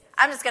kids.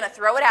 I'm just going to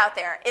throw it out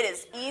there. It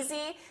is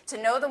easy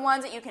to know the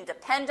ones that you can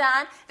depend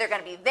on. They're going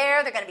to be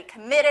there. They're going to be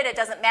committed. It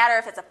doesn't matter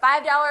if it's a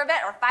 $5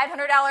 event or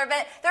 $500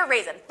 event. They're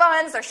raising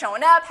funds. They're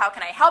showing up. How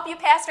can I help you,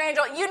 Pastor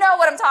Angel? You know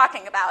what I'm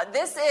talking about.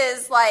 This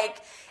is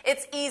like,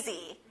 it's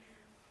easy.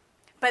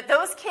 But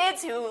those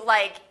kids who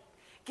like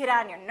get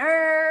on your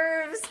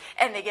nerves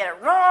and they get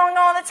it wrong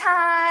all the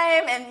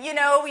time, and you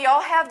know, we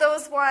all have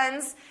those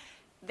ones.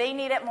 They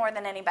need it more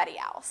than anybody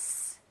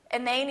else.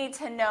 And they need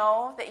to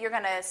know that you're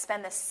going to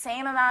spend the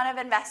same amount of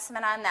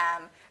investment on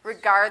them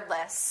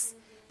regardless.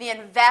 The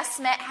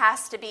investment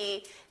has to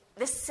be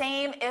the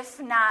same, if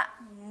not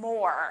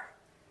more.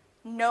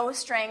 No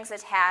strings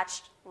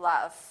attached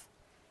love.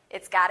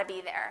 It's got to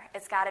be there.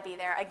 It's got to be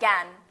there.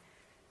 Again,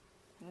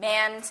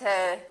 man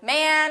to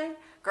man,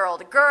 girl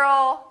to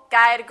girl,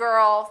 guy to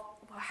girl,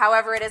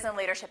 however it is in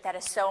leadership, that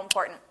is so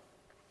important.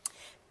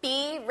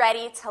 Be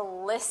ready to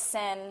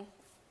listen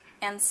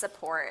and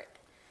support,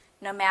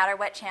 no matter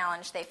what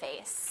challenge they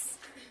face.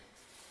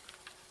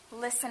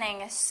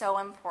 Listening is so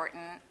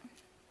important.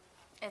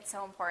 It's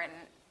so important.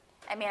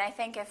 I mean, I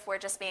think if we're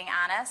just being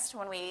honest,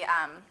 when we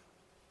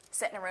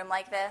sit in a room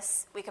like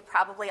this, we could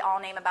probably all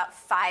name about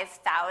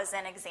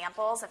 5,000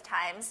 examples of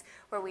times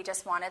where we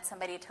just wanted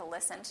somebody to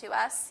listen to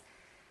us,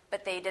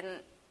 but they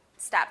didn't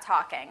stop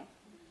talking,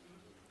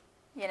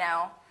 you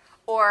know?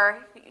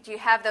 Or do you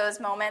have those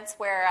moments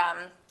where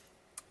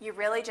you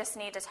really just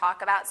need to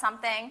talk about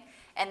something,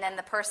 and then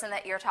the person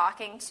that you're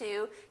talking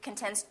to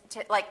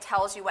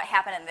tells you what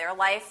happened in their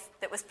life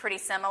that was pretty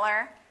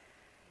similar,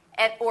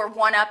 or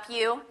one-up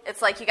you.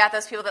 It's like you got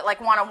those people that like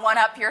want to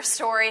one-up your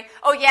story.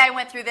 Oh, yeah, I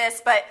went through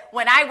this, but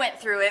when I went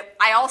through it,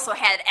 I also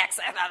had X,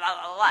 blah, blah,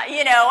 blah, blah,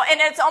 you know, and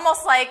it's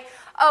almost like,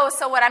 oh,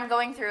 so what I'm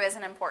going through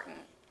isn't important.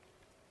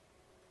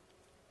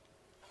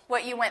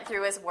 What you went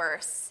through is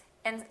worse.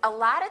 And a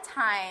lot of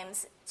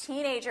times,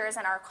 teenagers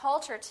in our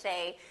culture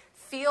today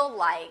feel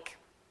like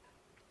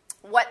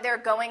what they're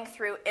going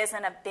through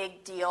isn't a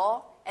big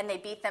deal, and they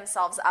beat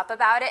themselves up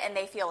about it, and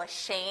they feel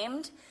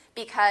ashamed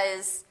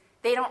because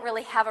they don't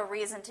really have a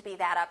reason to be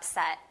that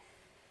upset.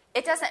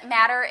 It doesn't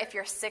matter if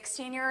you're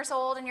 16 years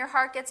old and your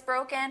heart gets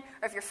broken,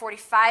 or if you're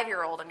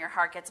 45-year-old and your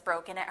heart gets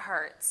broken, it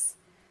hurts.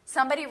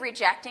 Somebody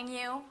rejecting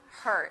you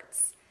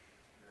hurts.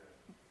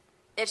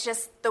 It's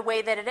just the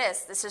way that it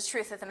is. This is the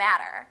truth of the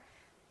matter.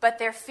 But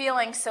they're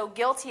feeling so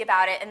guilty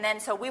about it, and then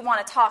so we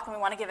want to talk and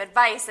we want to give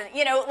advice, and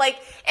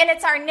and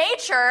it's our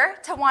nature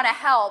to want to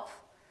help,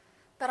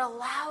 but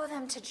allow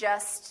them to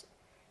just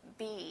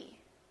be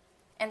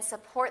and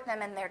support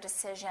them in their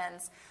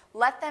decisions.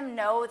 Let them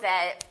know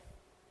that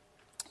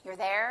you're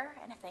there,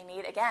 and if they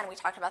need, again, we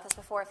talked about this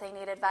before, if they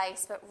need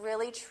advice, but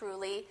really,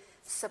 truly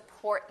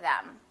support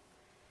them.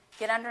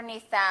 Get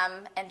underneath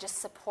them and just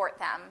support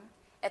them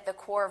at the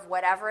core of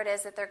whatever it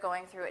is that they're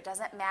going through. It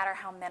doesn't matter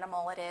how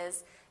minimal it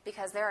is,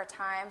 because there are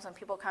times when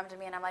people come to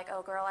me and I'm like,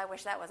 oh, girl, I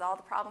wish that was all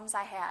the problems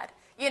I had.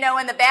 You know,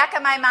 in the back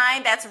of my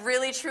mind, that's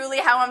really, truly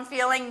how I'm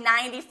feeling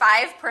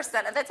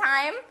 95% of the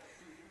time.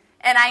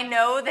 And I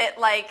know that,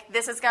 like,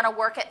 this is going to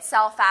work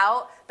itself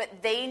out, but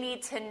they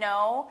need to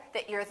know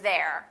that you're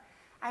there.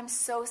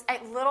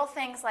 Little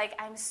things like,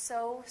 I'm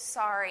so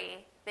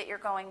sorry that you're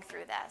going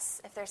through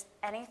this. If there's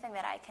anything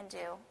that I can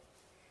do,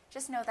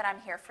 just know that I'm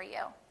here for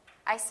you.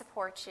 I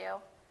support you.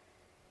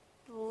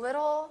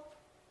 Little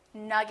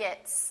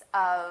nuggets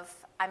of,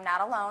 I'm not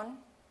alone,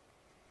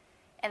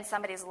 and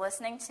somebody's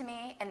listening to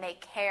me, and they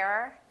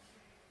care,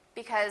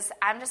 because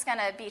I'm just going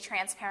to be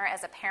transparent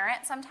as a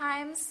parent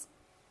sometimes.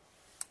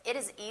 It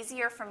is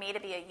easier for me to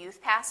be a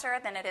youth pastor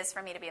than it is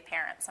for me to be a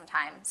parent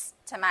sometimes,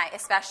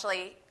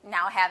 especially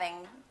now having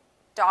a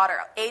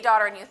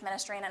daughter in youth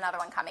ministry and another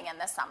one coming in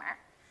this summer.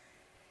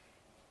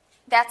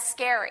 That's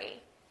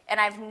scary, and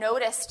I've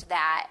noticed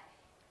that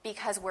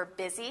because we're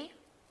busy.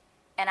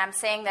 And I'm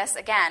saying this,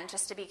 again,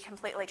 just to be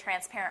completely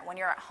transparent. When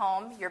you're at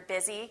home, you're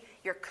busy,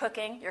 you're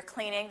cooking, you're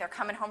cleaning, they're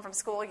coming home from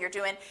school,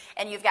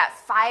 and you've got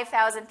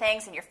 5,000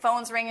 things, and your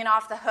phone's ringing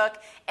off the hook.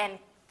 And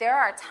there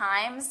are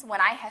times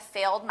when I have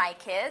failed my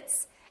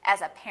kids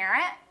as a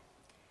parent,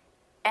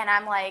 and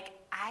I'm like,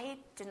 I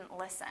didn't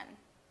listen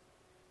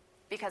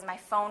because my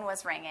phone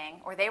was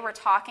ringing, or they were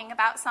talking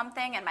about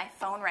something, and my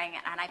phone rang,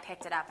 and I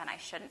picked it up, and I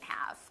shouldn't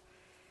have.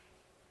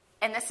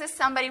 And this is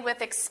somebody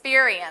with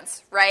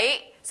experience,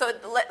 right? So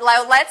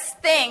let's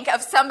think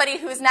of somebody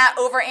who's not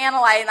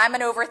overanalyzing. I'm an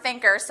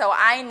overthinker, so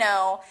I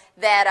know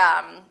that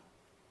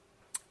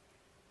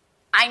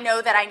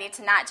I need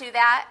to not do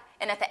that.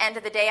 And at the end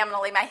of the day, I'm going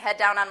to lay my head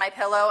down on my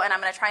pillow, and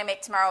I'm going to try and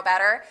make tomorrow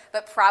better.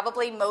 But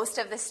probably most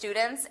of the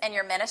students in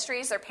your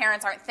ministries, their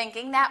parents aren't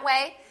thinking that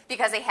way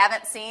because they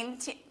haven't seen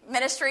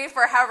ministry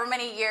for however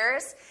many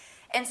years.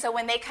 And so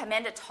when they come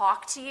in to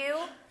talk to you,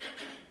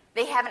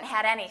 they haven't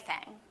had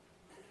anything.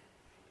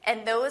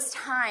 And those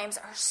times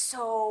are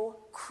so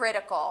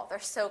critical. They're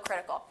so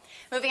critical.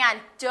 Moving on.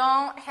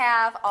 Don't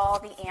have all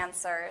the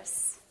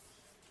answers.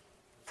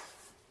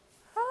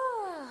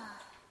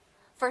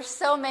 For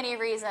so many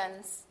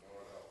reasons.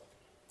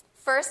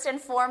 First and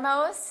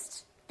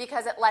foremost,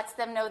 because it lets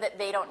them know that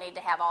they don't need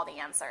to have all the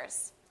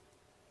answers.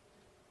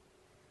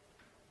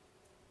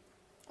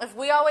 If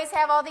we always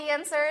have all the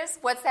answers,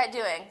 what's that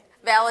doing?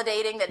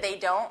 Validating that they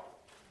don't.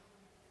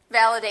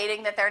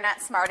 Validating that they're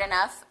not smart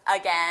enough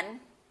again.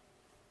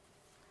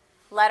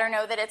 Let her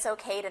know that it's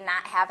okay to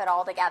not have it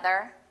all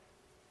together,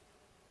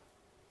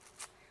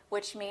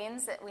 which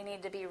means that we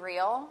need to be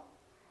real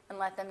and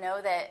let them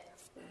know that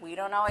we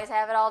don't always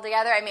have it all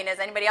together. I mean, does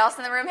anybody else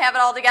in the room have it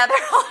all together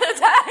all the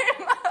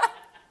time?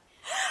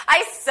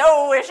 I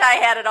so wish I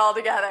had it all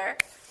together.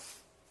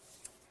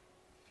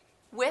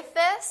 With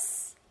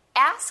this,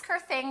 ask her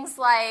things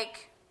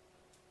like,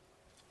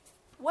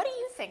 what do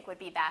you think would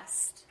be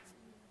best?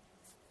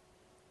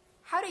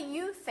 How do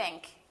you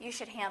think you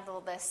should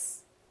handle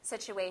this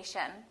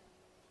situation?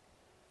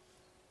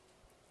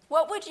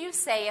 What would you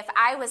say if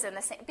I was in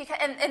the same? Because,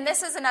 and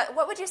this is another.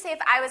 What would you say if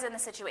I was in the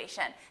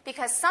situation?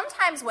 Because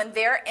sometimes when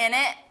they're in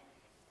it,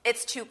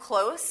 it's too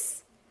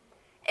close.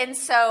 And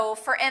so,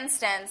 for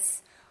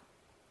instance,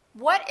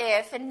 what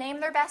if, and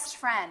name their best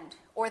friend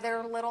or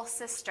their little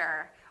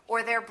sister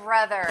or their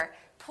brother,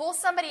 pull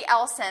somebody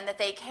else in that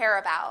they care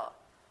about.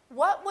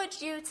 What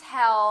would you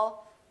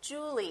tell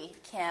Julie,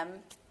 Kim,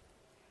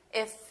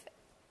 if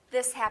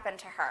this happened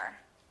to her?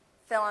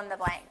 Fill in the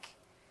blank.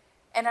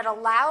 And it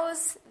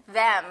allows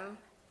them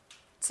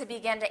to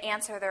begin to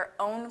answer their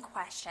own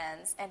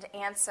questions and to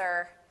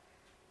answer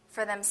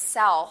for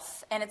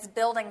themselves. And it's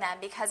building them,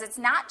 because it's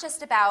not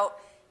just about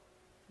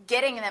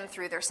getting them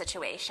through their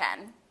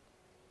situation.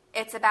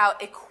 It's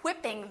about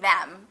equipping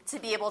them to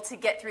be able to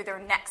get through their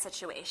next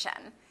situation.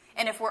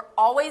 And if we're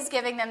always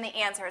giving them the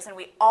answers and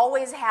we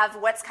always have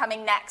what's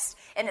coming next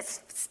and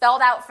it's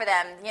spelled out for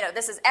them,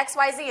 this is X,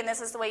 Y, Z and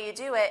this is the way you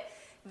do it,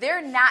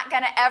 they're not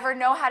going to ever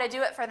know how to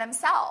do it for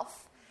themselves.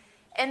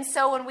 And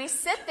so when we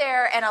sit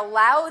there and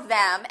allow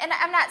them, and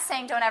I'm not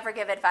saying don't ever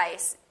give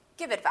advice.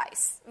 Give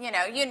advice. You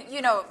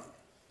know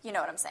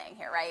what I'm saying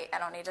here, right? I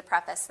don't need to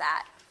preface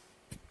that.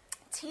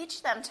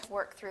 Teach them to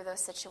work through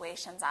those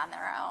situations on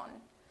their own.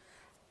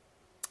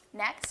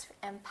 Next,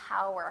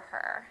 empower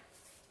her.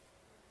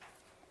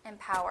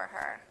 Empower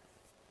her.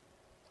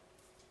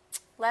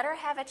 Let her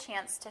have a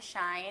chance to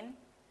shine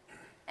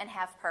and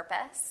have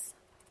purpose.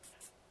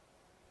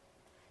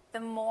 The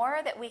more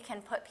that we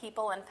can put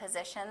people in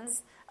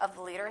positions of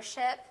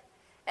leadership,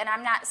 and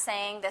I'm not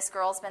saying this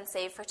girl's been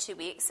saved for 2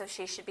 weeks, so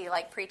she should be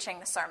like preaching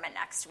the sermon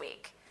next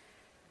week.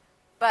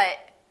 But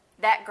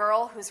that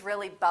girl who's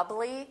really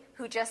bubbly,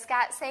 who just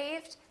got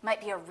saved,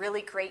 might be a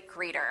really great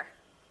greeter.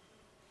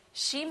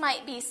 She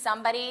might be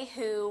somebody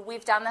who,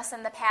 we've done this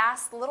in the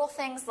past, little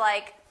things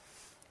like,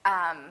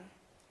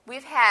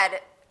 we've had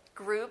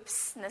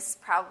groups, and this is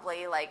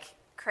probably like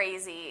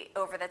crazy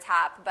over the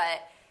top,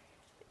 but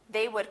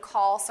they would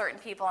call certain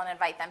people and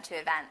invite them to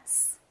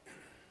events.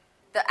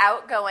 The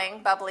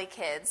outgoing, bubbly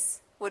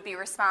kids would be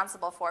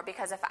responsible for,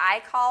 because if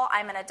I call,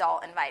 I'm an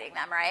adult inviting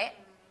them, right?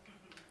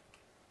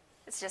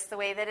 It's just the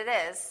way that it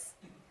is.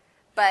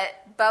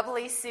 But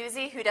bubbly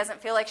Susie, who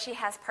doesn't feel like she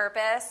has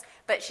purpose,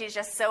 but she's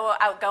just so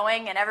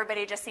outgoing and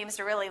everybody just seems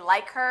to really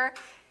like her,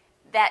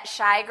 that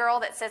shy girl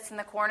that sits in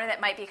the corner that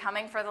might be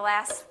coming for the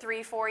last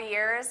 3-4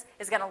 years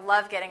is going to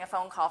love getting a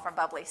phone call from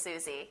bubbly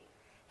Susie.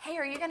 Hey,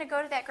 are you going to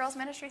go to that girls'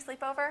 ministry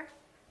sleepover?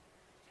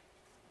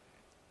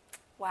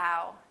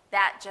 Wow,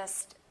 that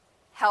just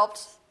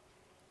helped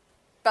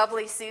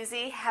bubbly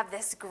Susie have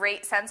this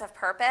great sense of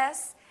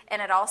purpose,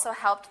 and it also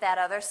helped that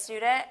other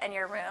student in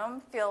your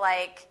room feel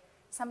like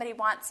somebody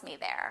wants me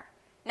there.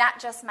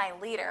 Not just my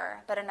leader,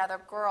 but another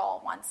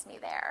girl wants me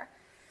there.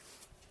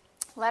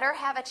 Let her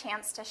have a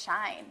chance to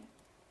shine,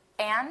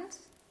 and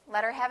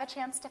let her have a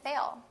chance to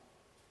fail.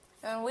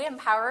 When we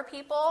empower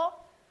people,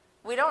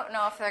 we don't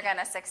know if they're going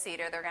to succeed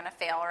or they're going to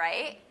fail,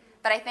 right?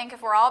 But I think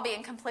if we're all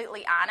being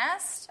completely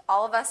honest,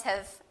 all of us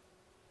have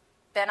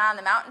been on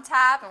the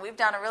mountaintop and we've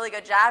done a really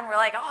good job and we're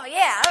like, oh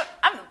yeah,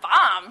 I'm the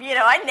bomb.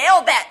 I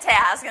nailed that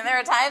task. And there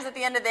are times at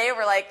the end of the day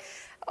we're like,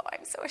 oh,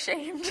 I'm so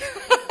ashamed.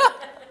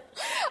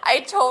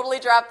 I totally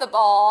dropped the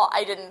ball.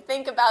 I didn't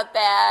think about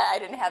that. I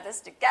didn't have this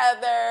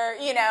together,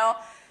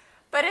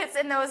 But it's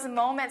in those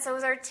moments,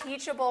 those are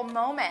teachable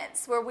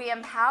moments where we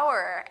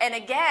empower. And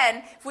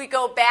again, if we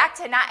go back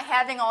to not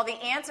having all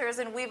the answers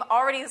and we've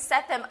already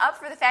set them up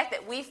for the fact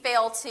that we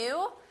fail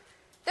too,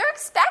 they're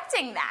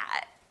expecting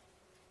that.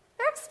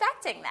 They're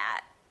expecting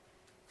that.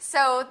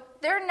 So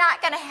they're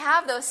not going to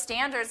have those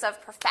standards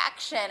of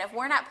perfection if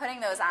we're not putting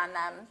those on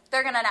them.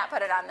 They're going to not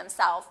put it on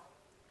themselves.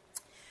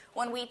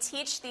 When we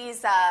teach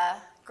these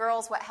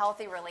girls what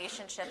healthy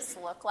relationships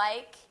look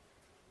like,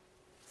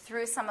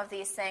 through some of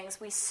these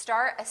things, we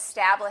start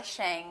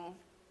establishing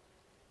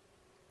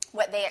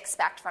what they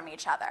expect from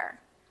each other.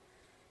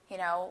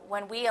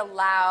 When we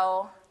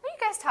allow... What are you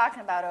guys talking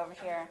about over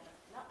here?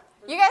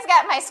 You guys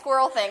got my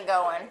squirrel thing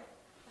going.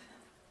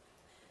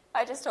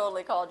 I just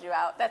totally called you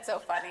out. That's so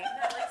funny.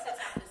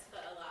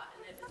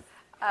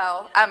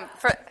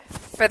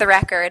 For the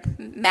record,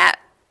 Matt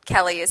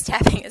Kelly is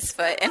tapping his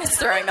foot and is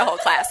throwing the whole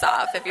class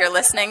off if you're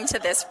listening to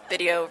this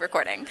video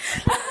recording.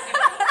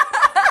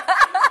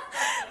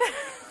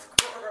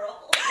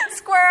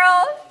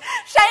 Squirrel,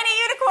 shiny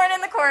unicorn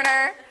in the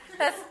corner.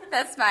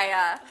 That's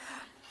my.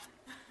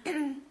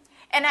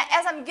 And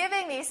as I'm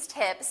giving these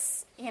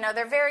tips,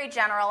 they're very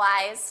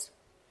generalized.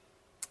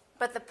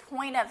 But the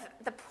point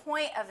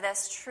of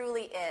this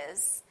truly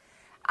is,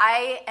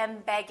 I am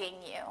begging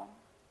you,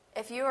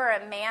 if you are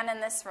a man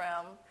in this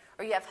room,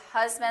 or you have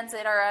husbands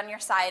that are on your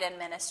side in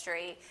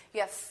ministry,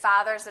 you have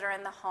fathers that are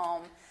in the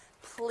home,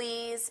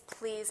 please,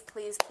 please,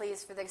 please,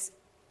 please, for the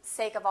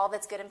sake of all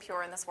that's good and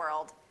pure in this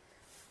world,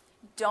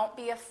 don't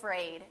be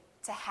afraid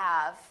to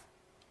have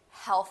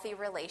healthy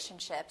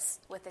relationships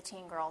with the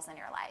teen girls in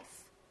your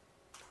life.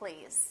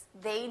 Please.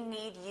 They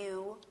need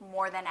you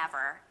more than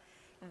ever.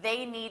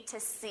 They need to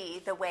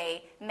see the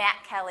way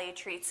Matt Kelly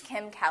treats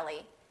Kim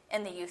Kelly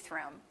in the youth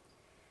room,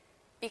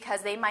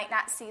 because they might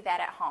not see that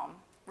at home,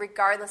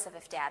 regardless of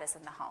if dad is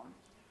in the home.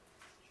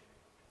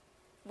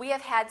 We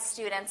have had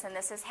students, and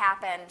this has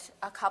happened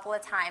a couple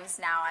of times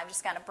now. I'm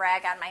just going to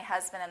brag on my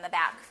husband in the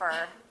back for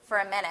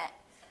a minute.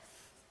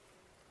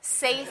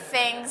 Say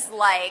things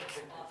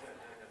like,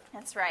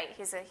 that's right,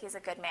 he's a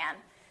good man.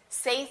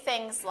 Say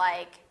things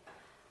like,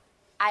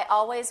 I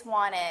always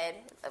wanted,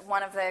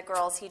 one of the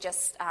girls, he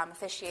just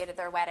officiated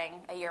their wedding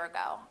a year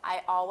ago.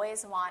 I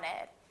always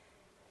wanted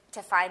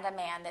to find a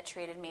man that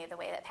treated me the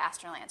way that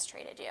Pastor Lance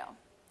treated you.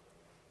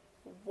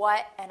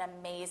 What an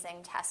amazing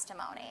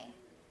testimony.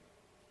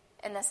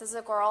 And this is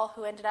a girl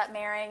who ended up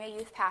marrying a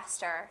youth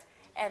pastor,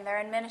 and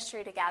they're in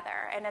ministry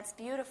together, and it's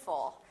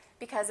beautiful.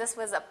 because this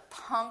was a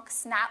punk,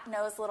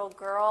 snot-nosed little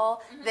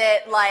girl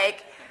that,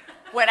 like,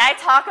 when I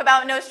talk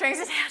about no strings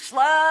attached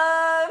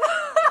love,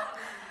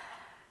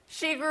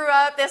 she grew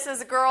up, this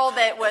is a girl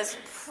that was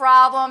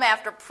problem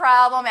after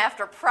problem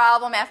after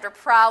problem after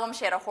problem.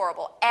 She had a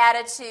horrible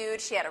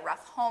attitude. She had a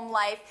rough home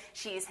life.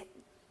 She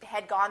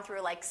had gone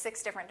through like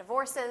 6 different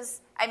divorces.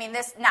 I mean,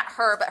 this, not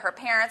her, but her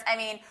parents. I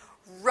mean,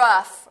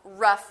 rough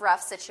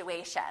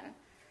situation.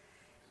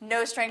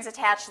 No strings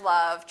attached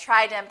love,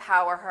 tried to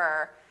empower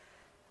her.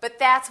 But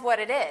that's what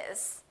it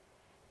is.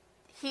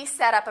 He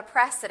set up a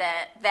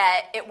precedent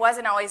that it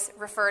wasn't always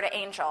refer to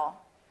Angel,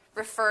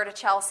 refer to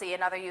Chelsea,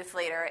 another youth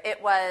leader.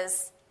 It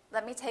was,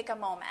 let me take a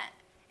moment.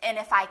 And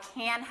if I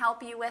can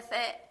help you with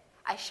it,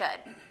 I should.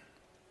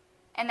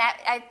 And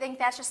that, I think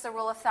that's just the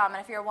rule of thumb.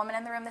 And if you're a woman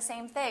in the room, the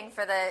same thing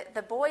for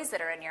the boys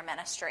that are in your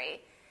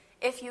ministry.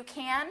 If you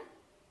can,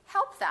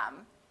 help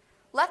them.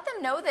 Let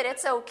them know that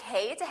it's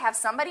okay to have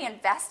somebody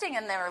investing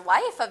in their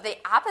life of the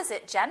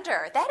opposite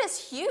gender. That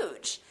is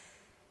huge.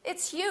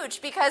 It's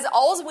huge because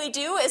all we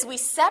do is we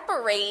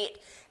separate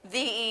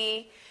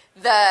we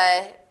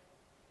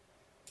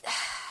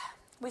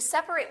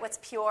separate what's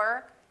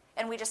pure,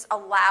 and we just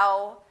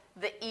allow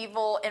the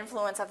evil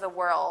influence of the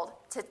world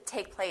to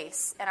take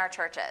place in our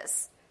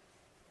churches.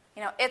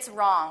 You know, it's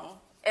wrong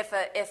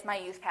if my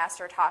youth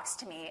pastor talks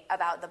to me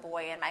about the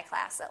boy in my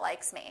class that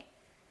likes me.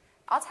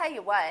 I'll tell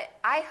you what,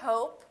 I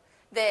hope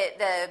that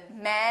the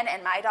men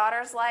in my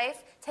daughter's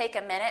life take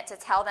a minute to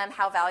tell them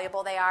how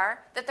valuable they are,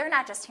 that they're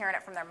not just hearing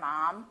it from their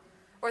mom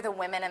or the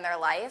women in their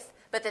life,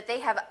 but that they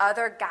have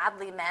other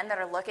godly men that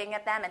are looking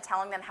at them and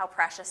telling them how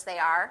precious they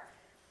are,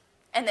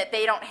 and that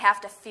they don't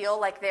have to feel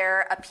like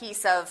they're a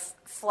piece of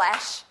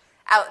flesh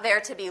out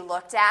there to be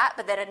looked at,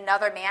 but that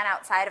another man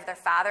outside of their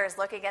father is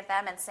looking at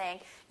them and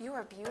saying, you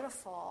are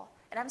beautiful,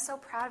 and I'm so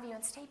proud of you,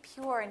 and stay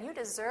pure, and you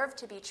deserve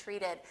to be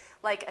treated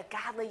like a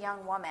godly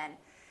young woman.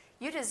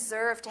 You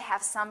deserve to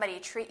have somebody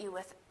treat you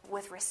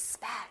with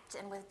respect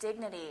and with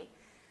dignity.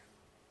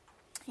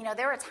 You know,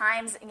 there were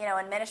times, you know,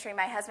 in ministry,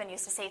 my husband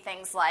used to say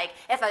things like,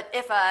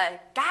 if a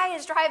guy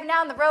is driving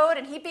down the road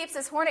and he beeps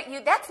his horn at you,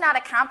 that's not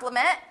a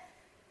compliment.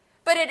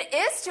 But it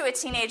is to a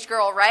teenage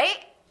girl, right?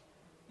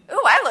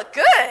 Ooh, I look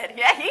good.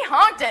 Yeah, he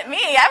honked at me.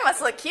 I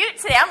must look cute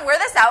today. I'm going to wear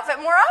this outfit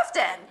more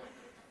often.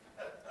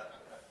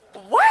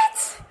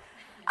 What?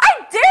 I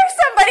dare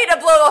somebody to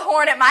blow a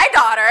horn at my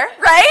daughter,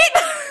 right?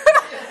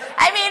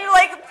 I mean,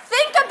 like,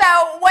 think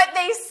about what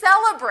they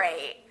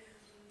celebrate.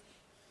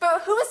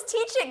 But who's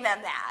teaching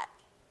them that?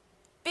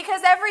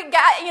 Because every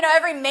guy, you know,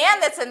 every man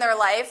that's in their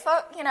life,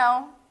 you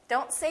know,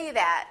 don't say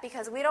that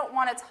because we don't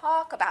want to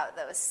talk about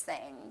those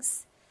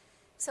things.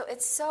 So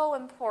it's so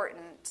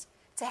important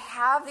to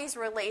have these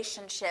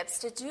relationships,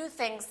 to do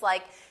things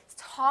like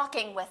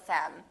talking with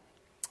them,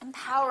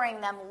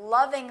 empowering them,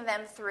 loving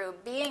them through,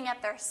 being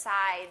at their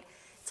side,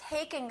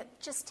 taking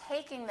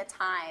the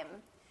time.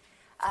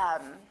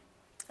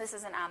 This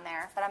isn't on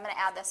there, but I'm going to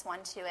add this one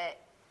to it.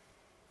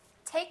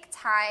 Take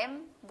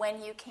time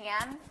when you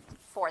can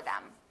for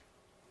them.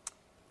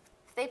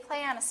 If they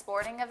play on a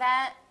sporting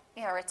event,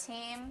 you know, or a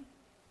team,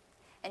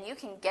 and you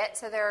can get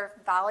to their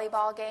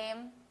volleyball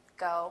game,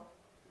 go.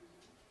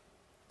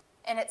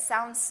 And it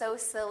sounds so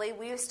silly.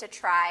 We used to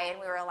try, and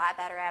we were a lot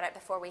better at it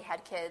before we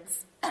had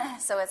kids,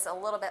 so it's a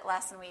little bit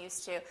less than we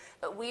used to.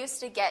 But we used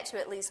to get to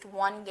at least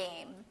one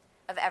game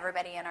of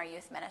everybody in our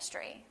youth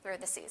ministry through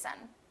the season.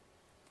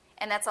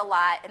 And that's a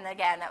lot. And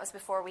again, that was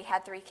before we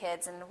had 3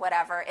 kids and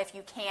whatever. If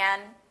you can,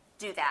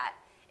 do that.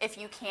 If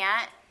you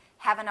can't,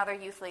 have another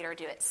youth leader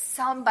do it.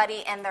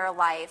 Somebody in their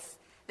life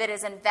that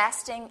is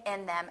investing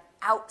in them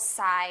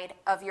outside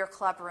of your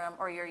club room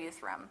or your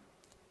youth room.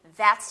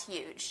 That's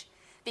huge.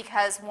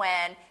 Because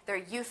when their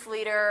youth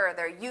leader or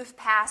their youth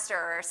pastor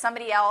or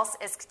somebody else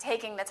is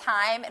taking the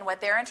time in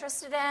what they're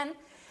interested in,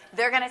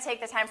 they're going to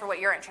take the time for what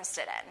you're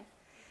interested in.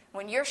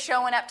 When you're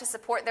showing up to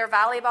support their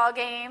volleyball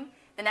game,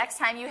 the next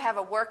time you have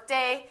a work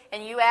day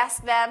and you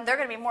ask them, they're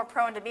going to be more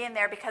prone to being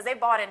there because they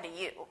bought into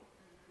you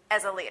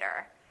as a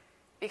leader.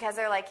 Because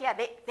they're like, yeah,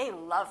 they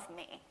love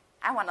me.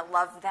 I want to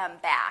love them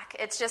back.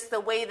 It's just the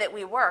way that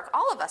we work.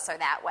 All of us are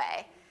that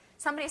way.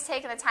 Somebody's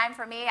taken the time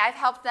for me. I've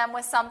helped them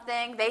with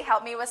something. They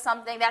help me with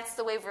something. That's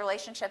the way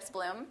relationships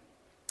bloom.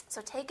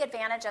 So take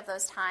advantage of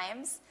those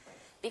times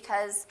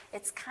because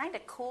it's kind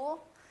of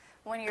cool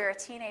when you're a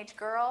teenage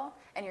girl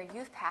and your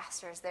youth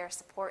pastor's there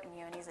supporting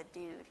you and he's a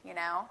dude, you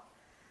know?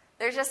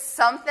 There's just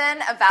something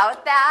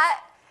about that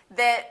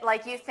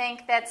like you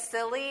think that's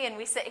silly and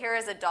we sit here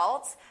as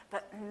adults,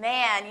 but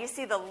man, you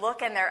see the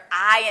look in their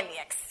eye and the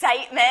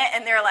excitement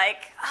and they're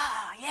like,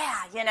 oh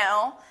yeah, you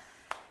know?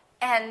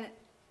 And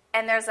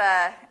there's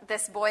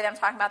this boy that I'm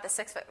talking about, the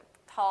 6 foot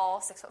tall,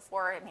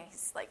 6'4", I mean,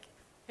 he's like,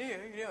 hey,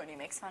 how you doing? He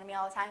makes fun of me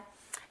all the time.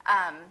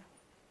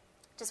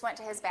 Just went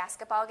to his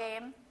basketball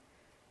game,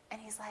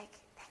 and he's like,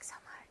 thanks so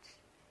much.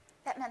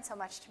 That meant so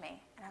much to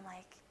me. And I'm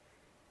like,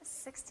 a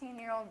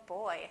 16-year-old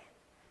boy.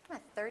 I'm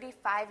a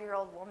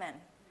 35-year-old woman.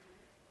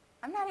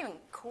 I'm not even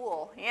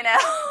cool, you know?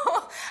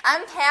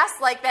 I'm past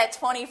like that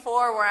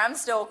 24 where I'm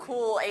still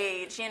cool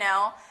age, you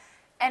know?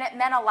 And it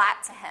meant a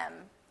lot to him.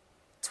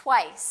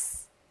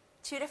 Twice,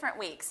 2 different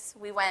weeks,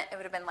 we went, it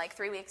would have been like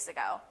 3 weeks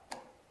ago.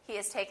 He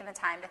has taken the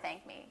time to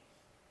thank me.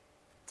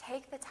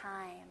 Take the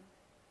time.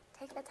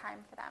 Take the time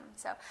for them.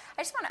 So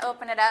I just want to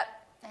open it up.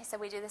 I said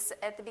we do this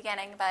at the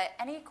beginning, but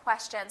any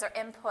questions or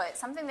input,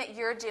 something that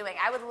you're doing,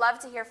 I would love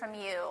to hear from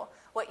you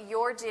what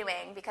you're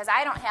doing, because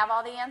I don't have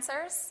all the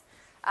answers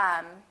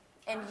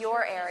in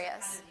your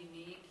areas. Kind of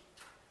unique.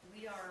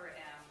 We are,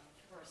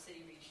 for a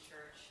City Reach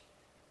Church,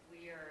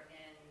 we are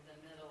in the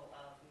middle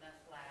of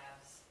meth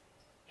labs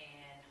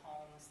and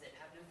homes that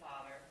have no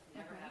father,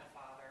 never had a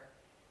father,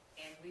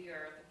 and we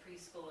are the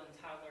preschool and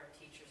toddler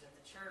teachers at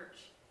the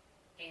church,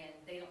 and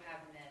they don't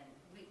have men.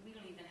 We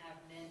don't even have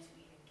men to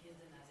even give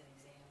them as an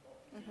example.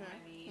 You know what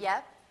I mean?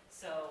 Yep.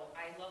 So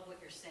I love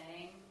what you're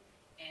saying,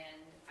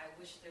 and I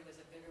wish there was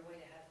a bigger way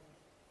to have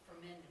for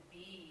men to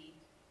be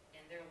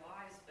in their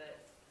lives,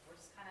 but we're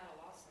just kind of at a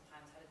loss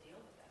sometimes how to deal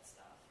with that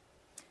stuff.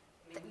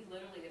 I mean, we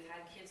literally have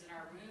had kids in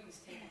our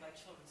rooms taken by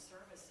children's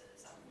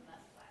services out of the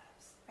meth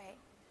labs. Right.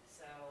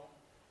 So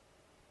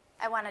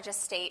I want to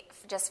just state,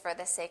 just for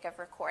the sake of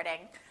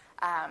recording,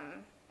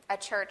 a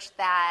church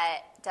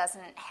that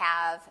doesn't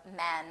have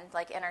men,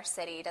 like inner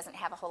city, doesn't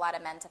have a whole lot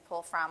of men to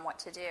pull from what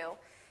to do.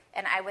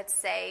 And I would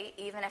say,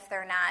 even if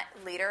they're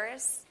not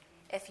leaders,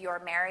 if you're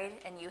married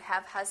and you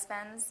have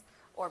husbands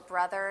or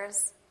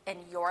brothers in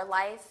your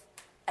life,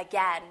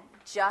 again,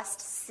 just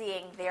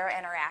seeing their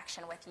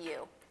interaction with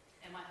you.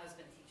 And my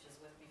husband teaches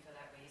with me for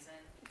that reason.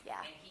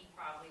 Yeah. And he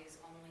probably is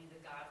only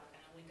the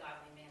only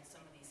godly man some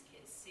of these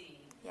kids see.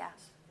 Yeah.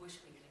 Just wish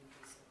we could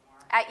increase it more.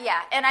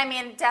 Yeah, and I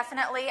mean,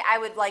 definitely, I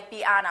would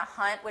be on a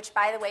hunt, which,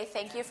 by the way,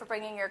 thank you for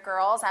bringing your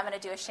girls. I'm going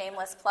to do a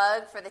shameless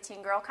plug for the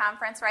Teen Girl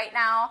Conference right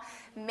now.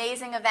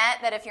 Amazing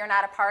event that if you're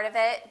not a part of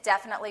it,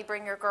 definitely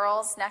bring your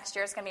girls. Next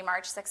year is going to be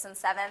March 6th and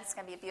 7th. It's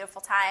going to be a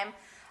beautiful time.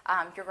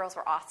 Your girls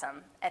were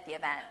awesome at the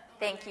event.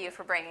 Thank you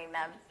for bringing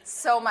them.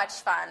 So much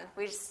fun.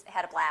 We just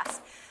had a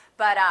blast.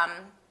 But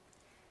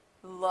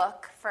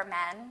look for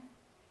men,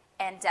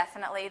 and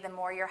definitely the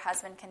more your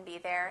husband can be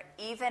there,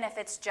 even if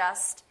it's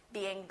just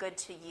being good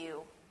to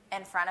you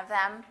in front of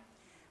them,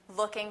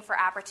 looking for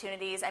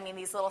opportunities. I mean,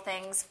 these little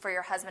things for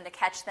your husband to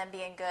catch them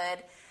being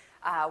good,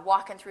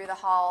 walking through the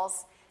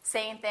halls,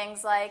 saying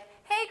things like,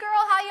 "Hey,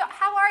 girl,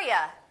 how are you?"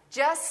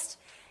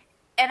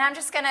 And I'm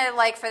just going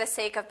to, for the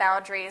sake of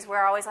boundaries,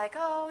 we're always like,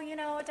 "Oh,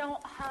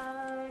 don't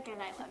hug."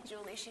 And I love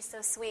Julie. She's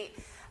so sweet.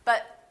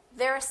 But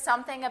there is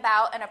something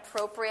about an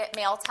appropriate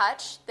male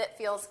touch that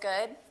feels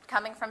good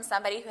coming from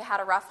somebody who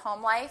had a rough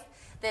home life,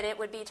 that it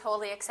would be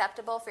totally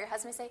acceptable for your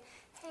husband to say,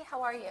 "Hey,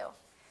 how are you?"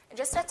 And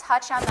just a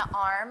touch on the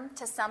arm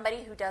to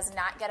somebody who does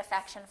not get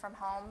affection from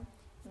home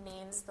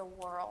means the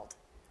world.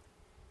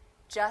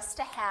 Just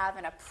to have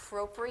an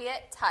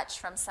appropriate touch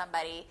from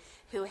somebody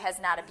who has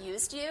not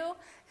abused you,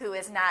 who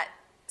is not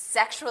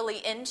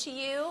sexually into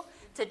you,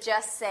 to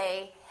just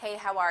say, "Hey,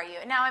 how are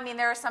you?" Now, I mean,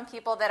 there are some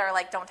people that are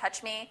like, "Don't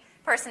touch me,"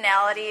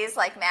 personalities,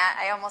 like Matt.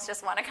 I almost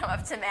just want to come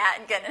up to Matt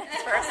and get in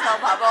his personal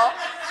bubble.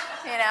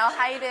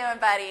 How you doing,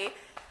 buddy?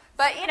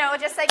 But,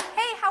 just like,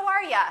 "Hey, how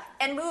are you?"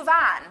 and move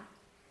on.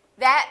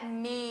 That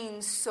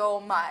means so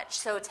much.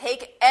 So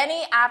take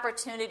any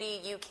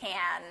opportunity you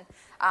can,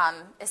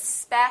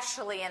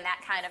 especially in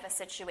that kind of a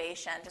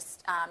situation,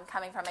 just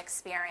coming from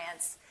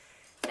experience.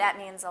 That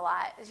means a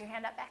lot. Is your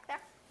hand up back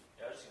there?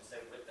 Yeah, I was just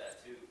going to say with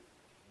that, too,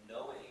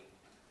 knowing,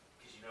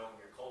 because you know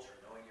your culture,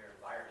 knowing your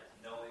environment,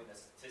 knowing the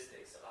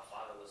statistics about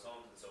fatherless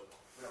homes, and so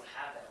we don't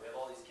have that. We have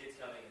all these kids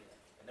coming,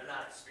 and they're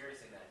not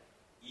experiencing that.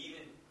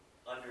 Even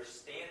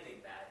understanding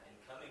that and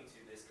coming to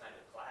this kind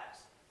of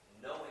class,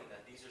 knowing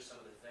that these are some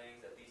of the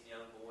things that these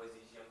young boys,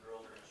 these young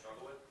girls are going to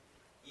struggle with,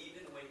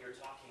 even when you're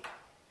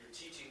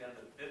teaching them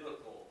the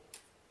biblical,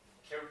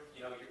 your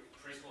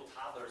preschool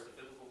toddlers, the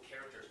biblical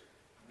characters,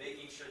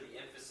 making sure the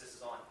emphasis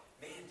is on,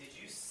 man, did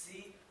you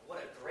see what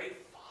a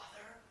great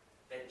father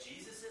that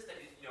Jesus is? That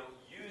he's,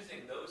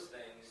 using those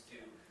things to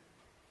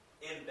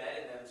embed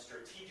in them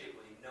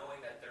strategically, knowing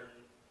that they're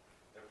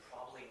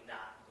probably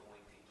not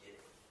going to get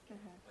it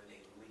when they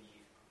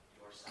leave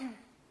your side.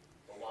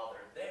 But while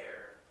they're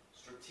there,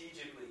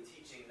 strategically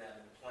teaching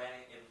them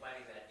and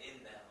implanting that in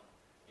them.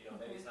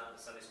 Maybe it's not in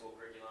the Sunday school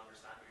curriculum, or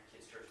it's not in your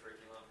kids' church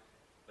curriculum,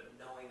 but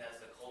knowing that's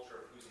the culture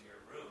of who's in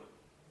your room.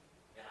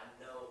 And I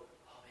know,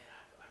 oh man,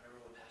 I remember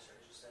when Pastor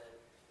Angel said,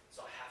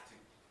 so I have to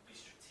be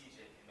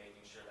strategic in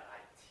making sure that I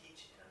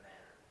teach in a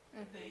manner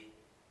that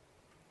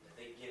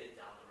they get it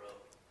down the road.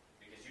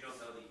 Because you don't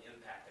know the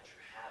impact that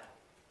you're having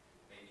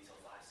maybe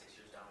till 5-6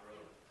 years down the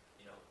road.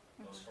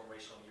 Those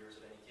formational years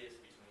of any kids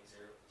between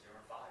 0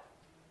 and 5.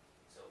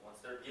 So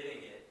once they're getting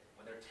it,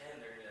 when they're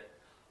 10, they're going to,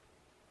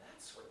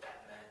 that's what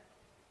that meant.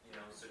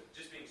 So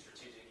just being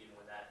strategic even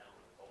with that, knowing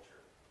the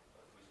culture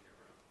of who's in your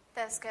room.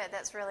 That's good.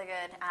 That's really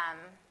good.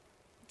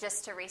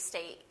 Just to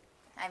restate,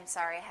 I'm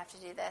sorry I have to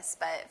do this,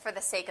 but for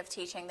the sake of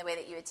teaching the way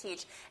that you would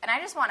teach. And I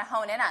just want to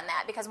hone in on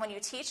that, because when you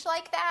teach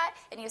like that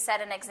and you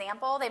set an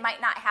example, they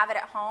might not have it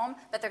at home,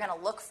 but they're going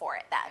to look for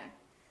it then.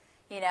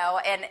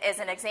 And as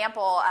an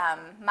example,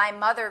 my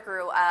mother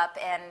grew up,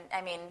 and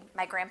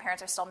my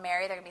grandparents are still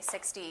married. They're going to be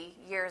 60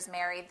 years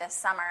married this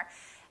summer,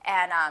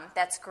 and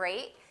that's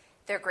great.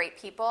 They're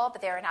great people,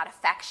 but they're not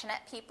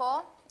affectionate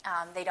people.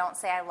 They don't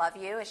say I love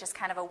you. It's just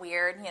kind of a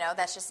weird,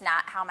 that's just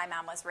not how my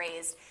mom was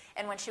raised.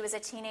 And when she was a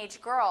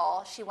teenage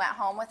girl, she went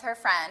home with her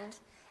friend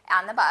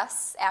on the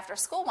bus after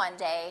school one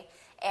day,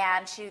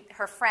 and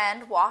her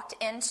friend walked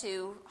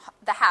into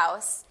the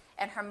house,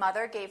 and her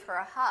mother gave her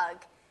a hug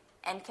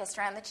and kissed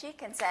her on the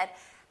cheek and said,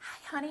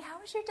 "Hi, honey, how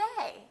was your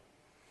day?"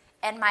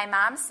 And my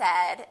mom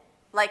said,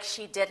 like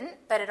she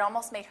didn't, but it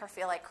almost made her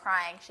feel like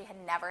crying. She had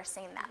never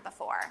seen that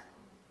before.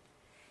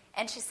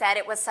 And she said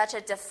it was such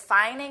a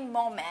defining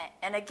moment.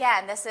 And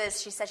again,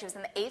 she said she was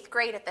in the 8th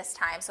grade at this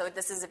time, so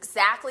this is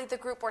exactly the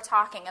group we're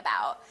talking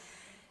about,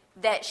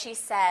 that she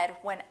said,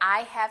 when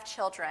I have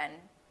children,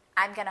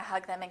 I'm going to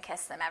hug them and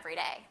kiss them every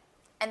day.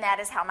 And that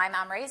is how my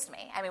mom raised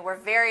me. We're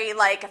very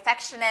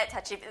affectionate,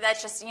 touchy.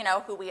 That's just,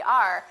 who we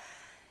are.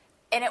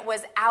 And it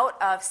was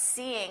out of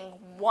seeing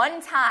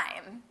one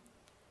time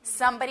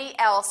somebody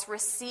else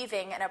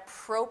receiving an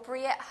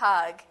appropriate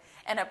hug,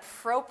 an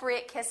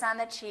appropriate kiss on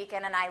the cheek,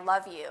 and an I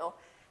love you.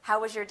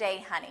 How was your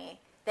day, honey?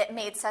 That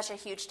made such a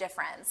huge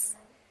difference.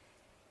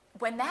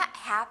 When that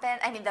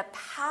happened, the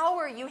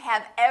power you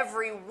have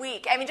every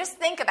week. Just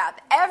think about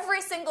it.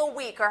 Every single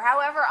week or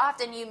however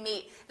often you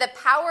meet, the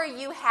power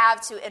you have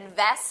to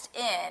invest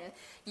in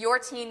your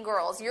teen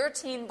girls, your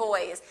teen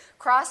boys,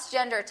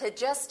 cross-gender, to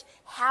just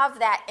have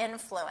that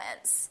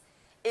influence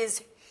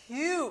is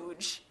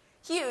huge.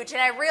 Huge. And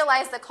I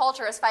realize the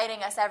culture is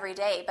fighting us every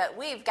day, but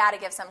we've got to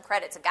give some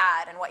credit to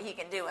God and what he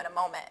can do in a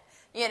moment.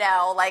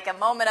 Like a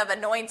moment of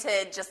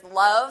anointed just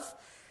love.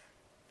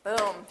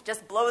 Boom,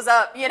 just blows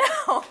up,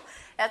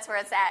 That's where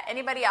it's at.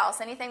 Anybody else?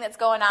 Anything that's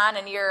going on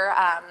in your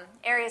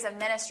areas of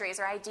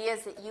ministries or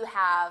ideas that you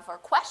have or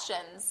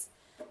questions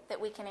that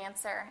we can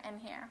answer in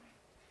here?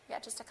 We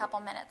got just a couple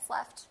minutes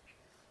left.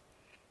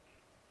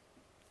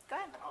 Go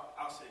ahead.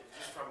 I'll say,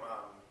 just from, you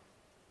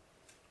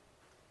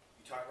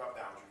talk about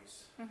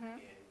boundaries and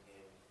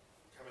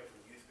coming from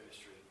youth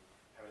ministry,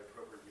 having an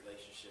appropriate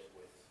relationship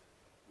with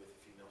a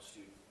female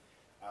student.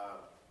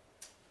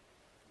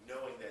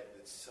 Knowing that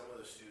some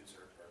of those students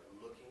are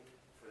looking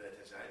for that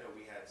attention. I know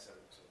we had some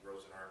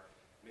girls in our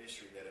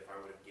ministry that if I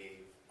would have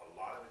gave a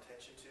lot of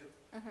attention to,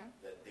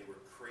 that they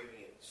were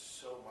craving it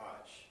so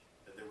much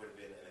that there would have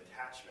been an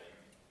attachment.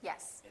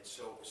 Yes. And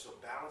so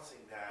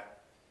balancing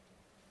that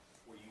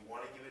where you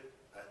want to give it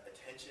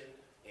attention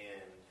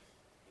and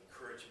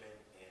encouragement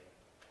and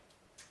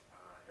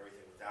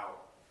everything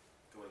without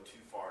going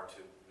too far to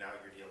now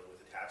you're dealing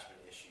with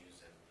attachment issues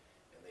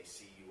and they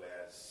see you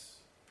as...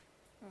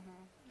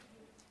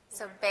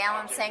 So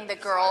balancing the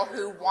girl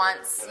who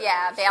wants,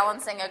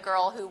 balancing a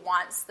girl who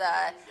wants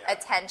the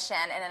attention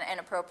in an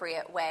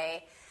inappropriate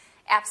way.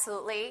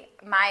 Absolutely.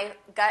 My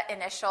gut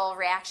initial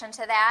reaction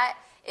to that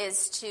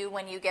is to,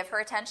 when you give her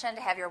attention,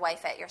 to have your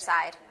wife at your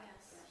side.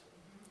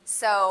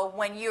 So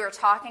when you are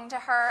talking to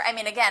her,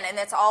 again, and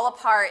it's all a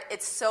part,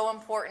 it's so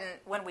important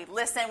when we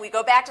listen. We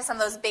go back to some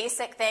of those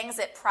basic things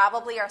that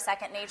probably are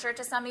second nature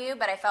to some of you,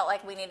 but I felt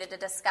like we needed to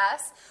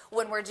discuss.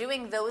 When we're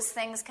doing those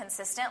things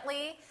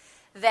consistently,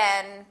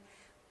 then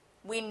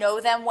we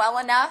know them well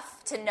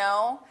enough to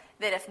know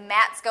that if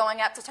Matt's going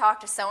up to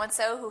talk to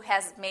so-and-so who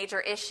has major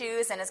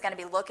issues and is going to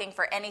be looking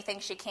for anything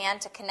she can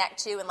to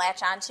connect to and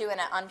latch onto in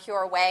an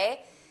unpure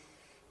way,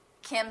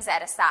 Kim's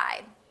at his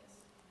side.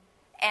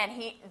 And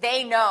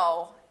they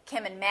know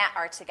Kim and Matt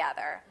are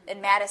together.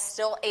 And Matt is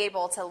still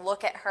able to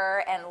look at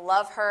her and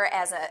love her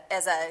as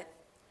a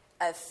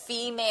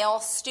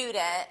female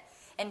student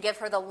and give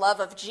her the love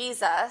of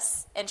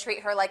Jesus and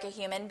treat her like a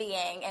human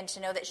being and to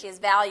know that she is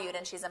valued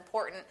and she's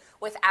important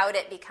without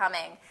it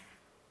becoming,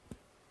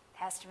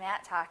 Pastor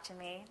Matt talked to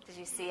me. Did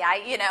you see?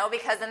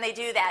 Because then they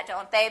do that,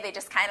 don't they? They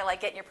just kind of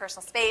get in your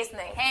personal space and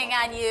they hang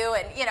on you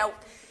and,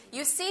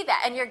 you see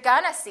that and you're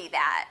going to see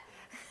that.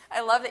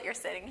 I love that you're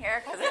sitting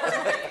here because this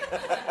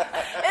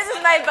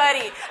is my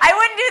buddy. I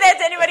wouldn't do that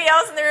to anybody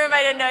else in the room if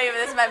I didn't know you, but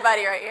this is my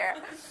buddy right here.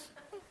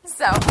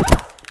 So,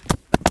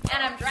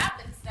 and I'm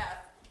dropping stuff.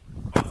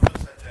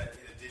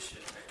 In addition,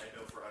 I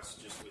know for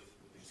us, just with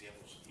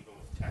examples, even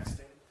with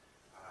texting,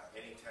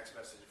 any text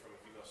message from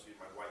a female student,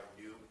 my wife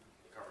knew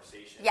the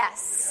conversation.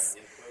 Yes.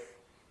 And would have input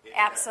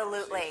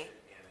Absolutely.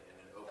 And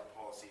an open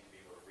policy to be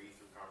able to read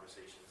through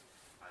conversations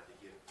to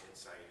give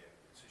insight, and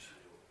so she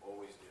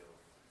always knew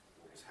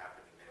what was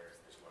happening there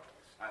as well.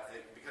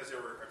 Because there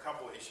were a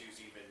couple of issues,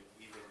 even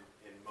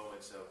in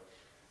moments of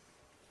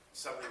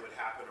something would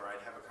happen, or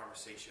I'd have a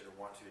conversation and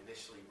want to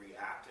initially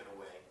react in a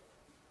way,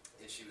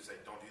 and she would say,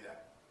 "Don't do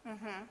that."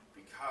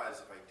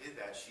 Because if I did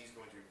that, she's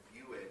going to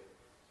view it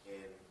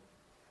in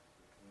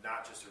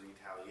not just a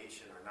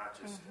retaliation or not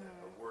just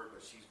a word, but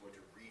she's going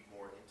to read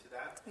more into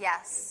that.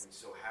 Yes. And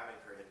so having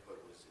her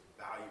input was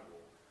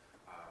valuable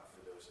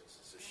for those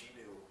instances. So she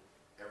knew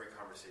every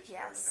conversation,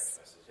 every text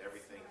message,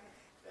 everything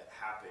that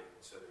happened.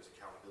 So there's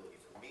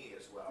accountability for me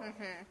as well,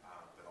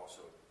 but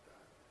also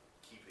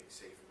keeping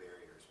safe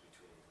barriers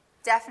between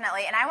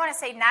Definitely. And I want to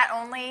say not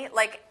only,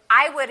 like,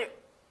 I would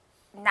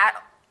not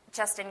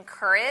just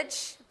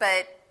encourage,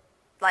 but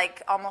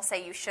like almost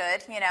say you should,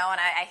 and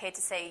I hate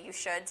to say you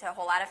should to a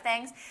whole lot of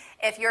things.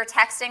 If you're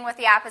texting with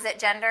the opposite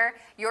gender,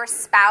 your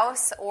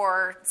spouse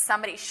or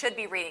somebody should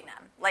be reading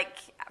them. Like,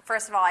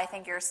 first of all, I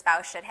think your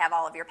spouse should have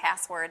all of your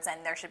passwords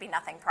and there should be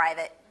nothing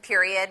private,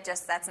 period.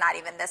 Just that's not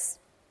even this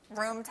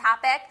room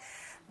topic.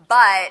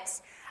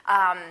 But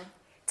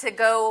to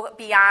go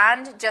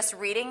beyond just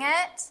reading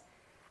it,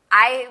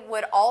 I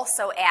would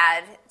also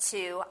add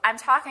to, I'm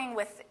talking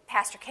with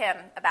Pastor Kim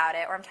about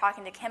it, or I'm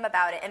talking to Kim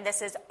about it, and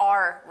this is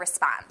our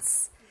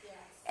response. Yes.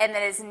 And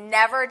that is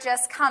never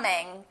just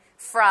coming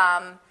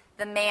from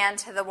the man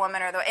to the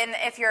woman, and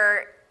if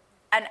you're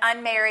an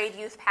unmarried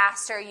youth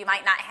pastor, you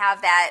might not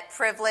have that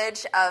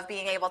privilege of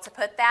being able to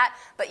put that,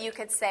 but you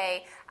could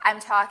say, I'm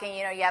talking,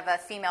 you have a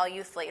female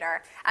youth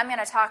leader. I'm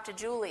going to talk to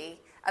Julie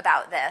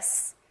about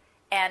this.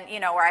 And,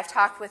 where I've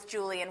talked with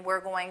Julie and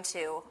we're going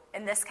to,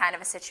 in this kind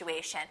of a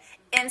situation,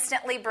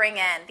 instantly bring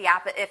in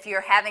if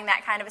you're having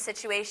that kind of a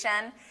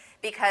situation,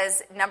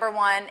 because number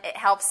one, it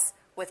helps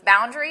with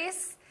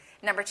boundaries.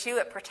 Number two,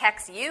 it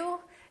protects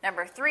you.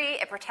 Number three,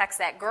 it protects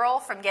that girl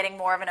from getting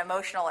more of an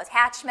emotional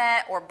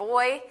attachment, or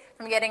boy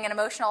from getting an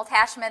emotional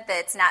attachment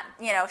that's not,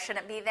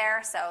 shouldn't be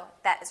there. So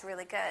that is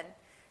really good.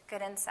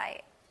 Good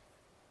insight.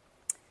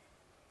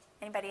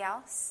 Anybody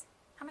else?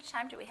 How much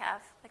time do we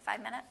have? Like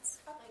 5 minutes?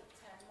 Probably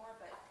 10 more,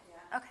 but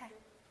yeah. Okay.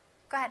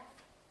 Go ahead.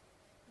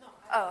 No.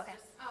 Okay.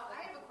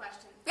 I have a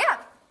question. Yeah.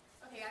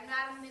 Okay, I'm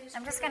not a minister.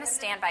 I'm just going to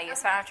stand by you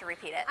so I don't have to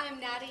repeat it. I'm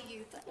not a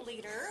youth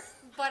leader,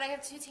 but I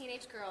have 2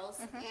 teenage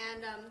girls,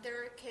 and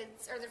their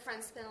kids or their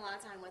friends spend a lot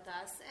of time with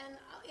us, and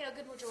a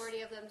good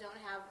majority of them don't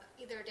have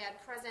either a dad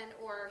present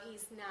or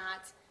he's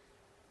not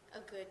a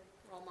good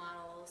role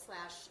model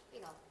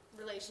 /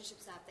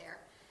 relationship's not there.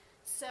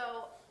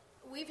 So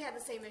we've had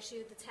the same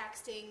issue, the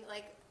texting,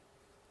 like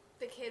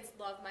the kids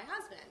love my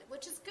husband,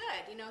 which is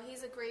good.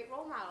 He's a great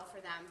role model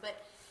for them,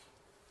 but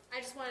I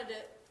just wanted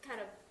to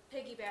kind of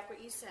piggyback what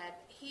you said.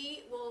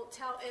 He will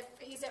tell, if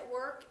he's at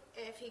work,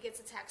 if he gets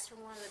a text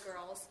from one of the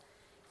girls,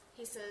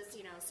 he says,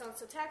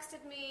 so-and-so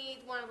texted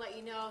me, want to let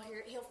you know,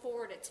 he'll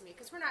forward it to me,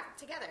 because we're not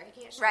together.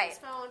 He can't share his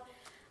phone.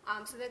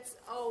 So that's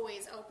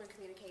always open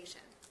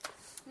communication.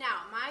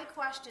 Now, my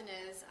question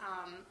is,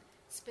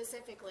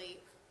 specifically,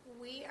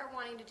 we are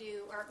wanting to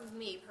do, or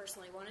me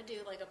personally, want to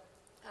do like a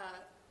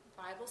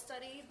Bible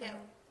study that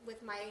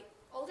with my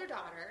older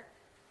daughter,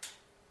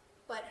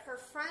 but her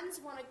friends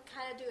want to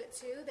kind of do it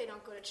too. They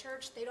don't go to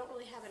church. They don't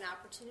really have an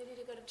opportunity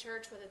to go to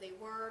church, whether they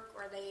work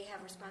or they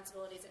have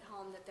responsibilities at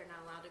home that they're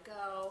not allowed to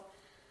go.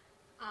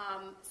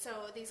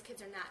 So these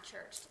kids are not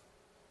churched.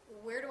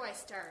 Where do I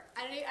start?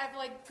 I've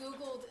like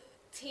Googled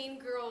teen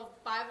girl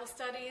Bible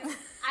studies.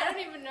 I don't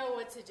even know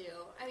what to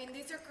do. I mean,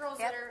 these are girls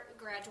that are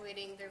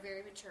graduating. They're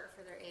very mature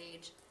for their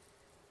age.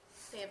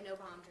 They have no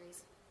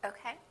boundaries.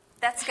 Okay,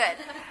 that's good.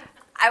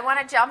 I want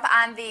to jump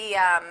on the,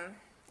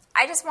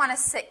 I just want to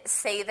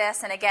say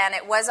this, and again,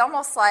 it was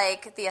almost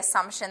like the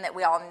assumption that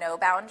we all know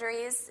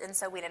boundaries, and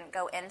so we didn't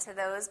go into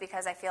those,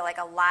 because I feel like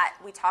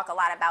we talk a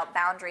lot about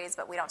boundaries,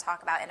 but we don't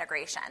talk about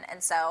integration.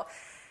 And so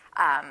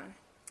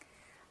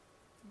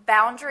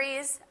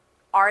boundaries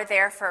are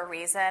there for a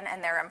reason,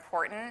 and they're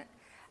important.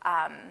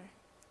 And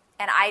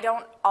I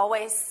don't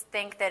always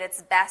think that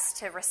it's best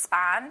to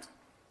respond,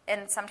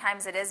 and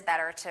sometimes it is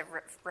better to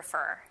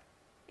refer.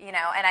 And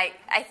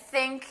I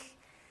think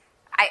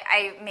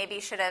I maybe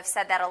should have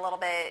said that a little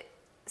bit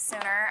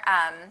sooner.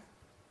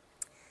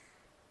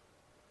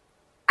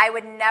 I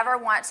would never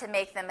want to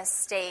make the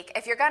mistake.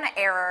 If you're going to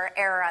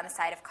err on the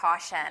side of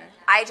caution.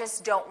 I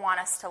just don't want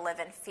us to live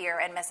in fear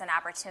and miss an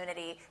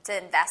opportunity to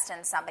invest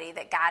in somebody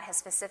that God has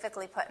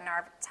specifically put in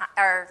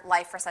our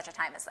life for such a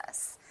time as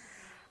this.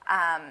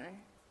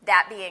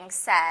 That being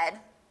said,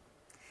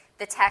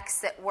 the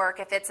texts at work,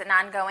 if it's an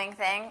ongoing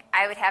thing,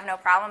 I would have no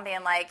problem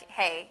being like,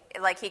 hey,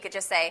 like he could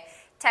just say,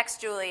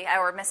 text Julie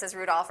or Mrs.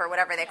 Rudolph or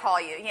whatever they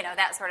call you,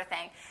 that sort of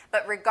thing.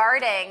 But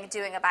regarding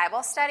doing a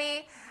Bible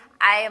study,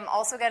 I am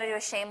also going to do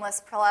a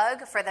shameless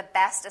plug for the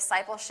best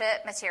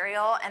discipleship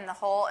material in the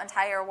whole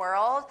entire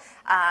world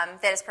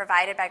that is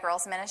provided by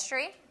Girls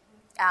Ministry.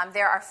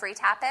 There are free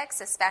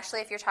topics, especially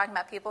if you're talking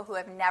about people who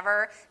have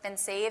never been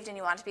saved and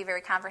you want to be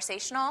very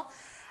conversational.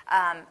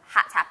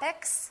 Hot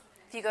topics,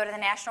 if you go to the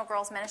National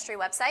Girls Ministry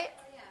website.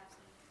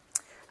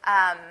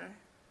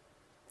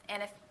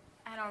 And if,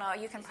 I don't know,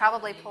 you can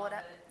probably pull it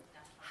up.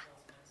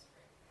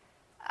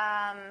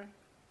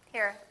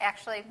 Here,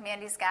 actually,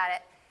 Mandy's got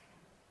it.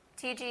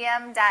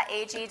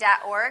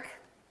 tgm.ag.org.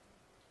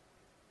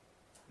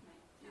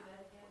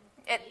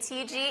 At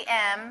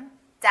tgm.ag.org.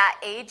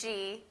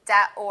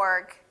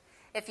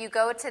 If you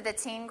go to the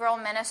Teen Girl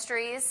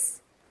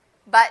Ministries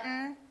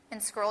button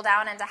and scroll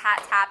down into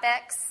Hot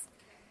Topics,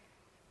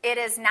 it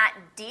is not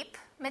deep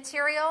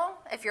material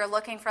if you're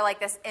looking for like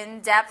this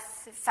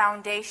in-depth,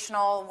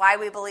 foundational, why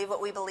we believe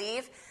what we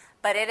believe,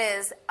 But it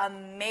is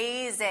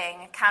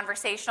amazing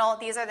conversational.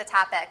 These are the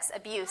topics: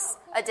 abuse,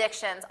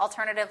 addictions,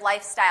 alternative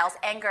lifestyles,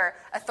 anger,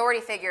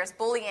 authority figures,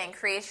 bullying,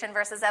 creation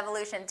versus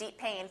evolution, deep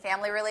pain,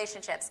 family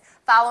relationships,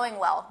 following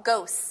well,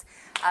 ghosts,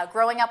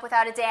 growing up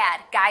without a dad,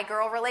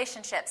 guy-girl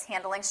relationships,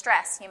 handling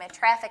stress, human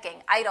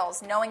trafficking,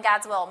 idols, knowing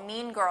God's will,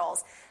 mean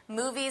girls,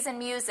 movies and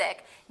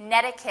music,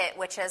 netiquette,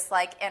 which is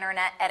like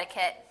internet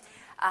etiquette,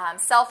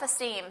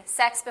 self-esteem,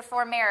 sex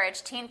before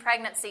marriage, teen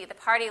pregnancy, the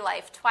party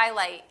life,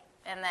 Twilight,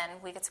 and then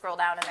we could scroll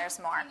down and there's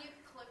more. Can you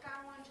click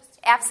on one just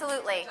to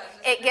Absolutely.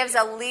 It gives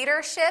a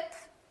leader's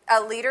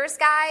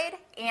guide,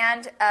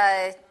 and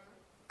a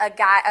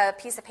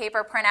piece of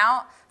paper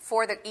printout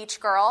for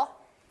each girl.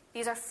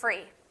 These are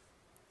free.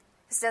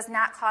 This does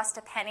not cost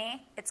a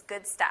penny. It's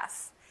good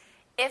stuff.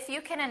 If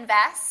you can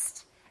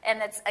invest,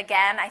 and it's,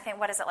 again, I think,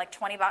 what is it, like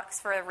 $20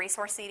 for a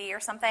resource CD or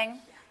something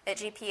at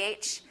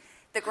GPH?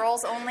 The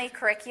girls' only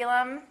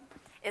curriculum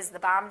is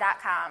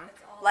thebomb.com.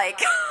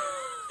 Like...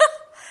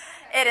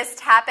 It is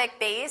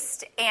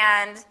topic-based,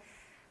 and,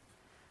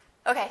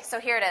 okay, so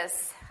here it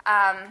is.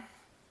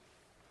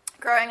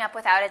 Growing up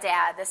without a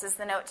dad. This is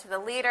the note to the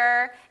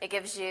leader. It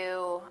gives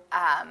you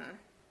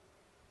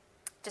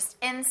just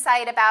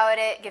insight about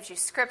it. Gives you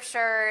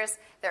scriptures.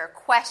 There are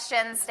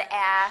questions to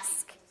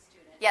ask.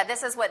 Yeah,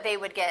 this is what they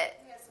would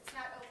get. Yes, it's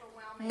not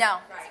overwhelming. No.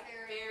 Right.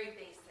 It's Very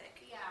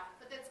basic. yeah,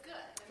 but that's good.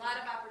 A lot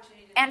of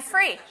opportunity. And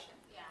free.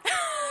 Yeah.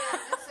 Yeah,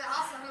 it's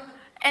awesome.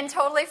 And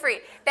totally free.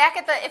 Back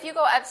at if you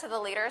go up to the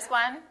leaders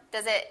one,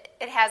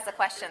 it has the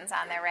questions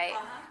on there, right?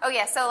 Oh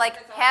yeah, so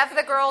like have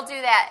the girl do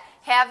that.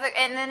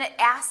 And then it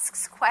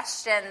asks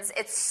questions.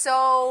 It's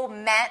so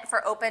meant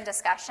for open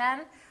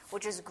discussion,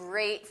 which is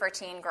great for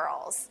teen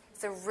girls.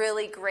 It's a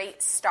really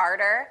great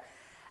starter.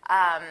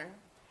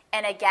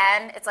 And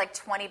again, it's like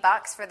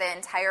 $20 for the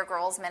entire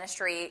girls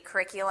ministry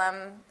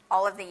curriculum,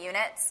 all of the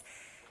units.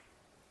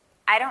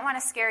 I don't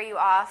want to scare you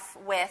off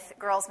with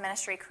girls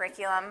ministry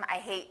curriculum. I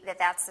hate that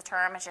that's the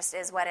term. It just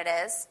is what it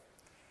is.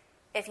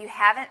 If you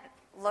haven't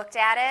looked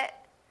at it,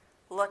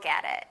 look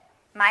at it.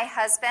 My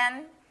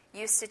husband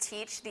used to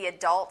teach the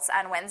adults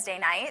on Wednesday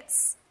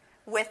nights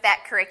with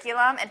that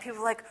curriculum, and people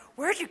were like,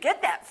 where'd you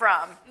get that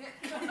from?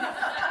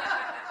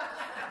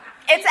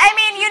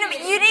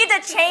 You need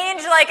to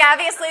change, like,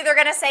 obviously they're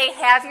going to say,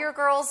 have your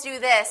girls do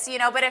this,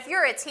 but if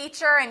you're a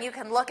teacher and you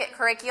can look at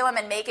curriculum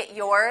and make it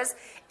yours,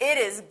 it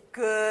is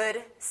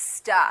good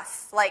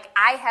stuff. Like,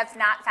 I have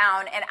not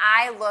found, and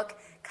I look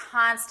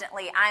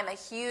constantly, I'm a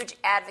huge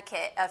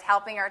advocate of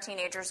helping our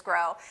teenagers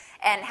grow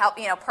and help,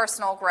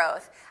 personal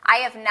growth. I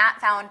have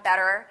not found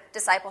better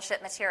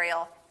discipleship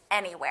material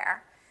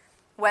anywhere.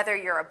 Whether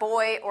you're a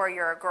boy or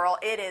you're a girl,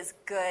 it is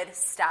good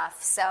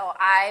stuff. So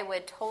I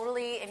would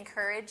totally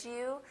encourage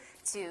you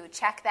to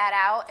check that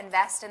out,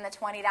 invest in the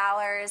 $20,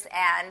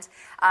 and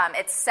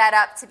it's set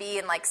up to be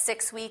in like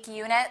 6-week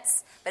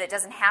units, but it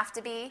doesn't have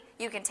to be.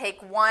 You can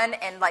take one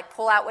and like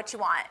pull out what you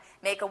want.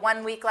 Make a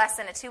 1-week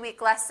lesson, a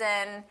 2-week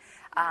lesson,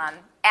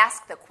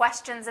 ask the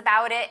questions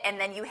about it, and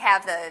then you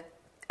have the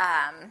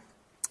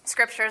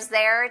scriptures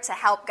there to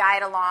help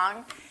guide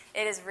along.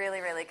 It is really,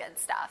 really good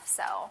stuff.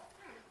 So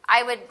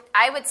I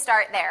would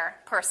start there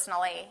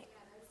personally. Yeah,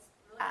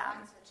 there's really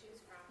lots to choose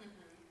from.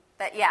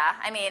 But yeah,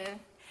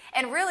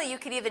 and really you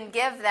could even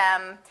give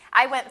them,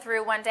 I went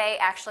through one day,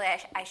 actually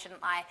I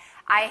shouldn't lie,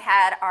 I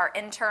had our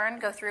intern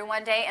go through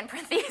one day and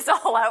print these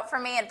all out for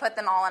me and put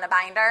them all in a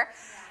binder.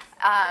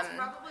 That's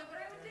probably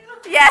what I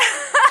would do. Yeah.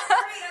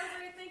 I was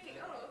already thinking,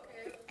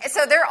 okay.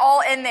 So they're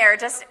all in there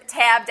just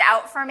tabbed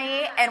out for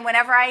me, and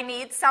whenever I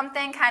need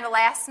something kind of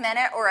last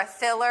minute or a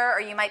filler, or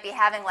you might be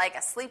having like a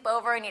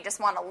sleepover and you just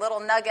want a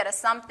little nugget of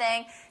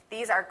something,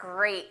 these are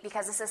great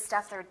because this is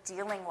stuff they're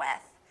dealing with.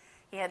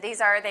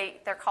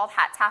 They're called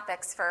hot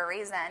topics for a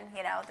reason.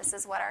 This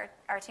is what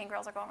our teen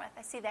girls are going with.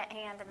 I see that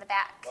hand in the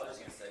back. I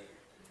was just going to say,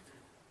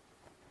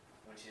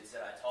 when she had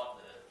said I taught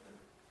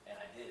and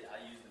I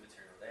used the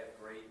material. They have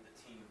the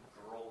teen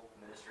girl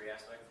ministry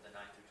aspect for the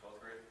 9th through 12th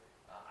grade.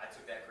 I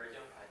took that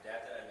curriculum, I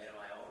adapted it, I made it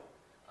my own.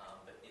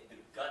 But the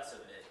guts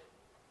of it,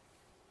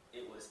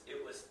 it was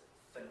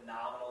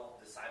phenomenal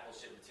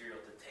discipleship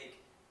material to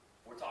take.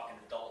 We're talking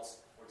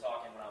adults. We're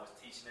talking when I was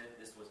teaching it.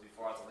 This was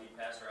before I was a lead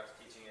pastor. I was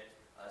teaching it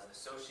as an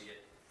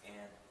associate,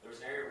 and there was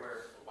an area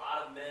where a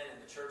lot of men in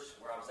the church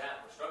where I was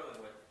at were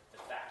struggling with the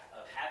fact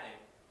of having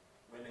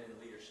women in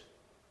leadership,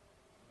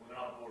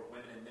 women on board,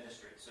 women in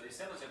ministry. So the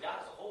Assemblies of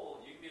God as a whole,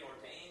 you can be an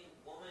ordained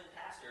woman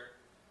pastor,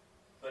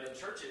 but in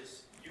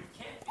churches, you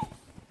can't be.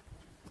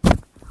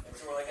 And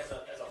so we're like, as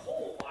a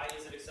whole, why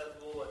is it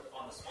acceptable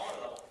on the smaller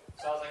level?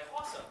 So I was like,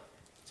 awesome.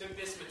 Took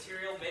this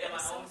material, made it my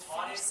own,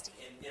 taught it,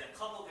 and a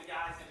couple of the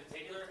guys in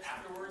particular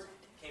afterwards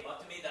came up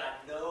to me that I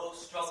know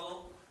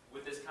struggle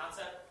with this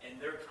concept, and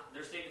their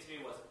statement to me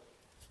was,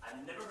 I've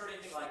never heard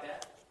anything like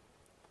that.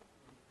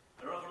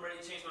 I don't know if I'm ready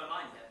to change my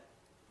mind yet,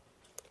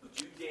 but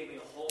you gave me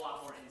a whole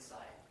lot more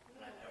insight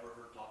than I've ever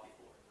heard taught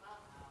before.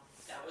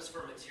 That was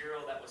for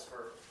material that was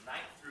for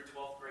 9th through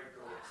 12th grade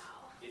girls.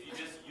 If you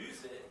just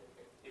use it,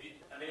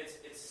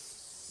 it's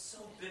so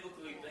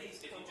biblically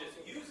based. If you just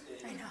used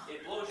it,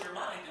 It blows your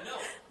mind to know.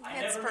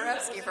 It's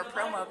Swarovski for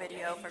promo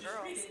video for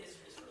girls.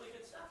 It's really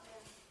good stuff.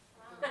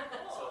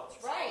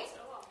 Right.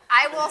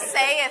 I will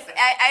say,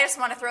 I just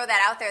want to throw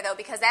that out there, though,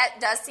 because that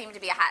does seem to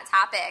be a hot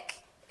topic,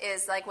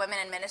 is like women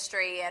in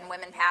ministry and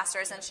women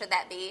pastors, and should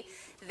that be.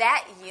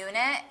 That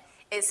unit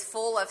is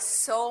full of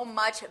so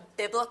much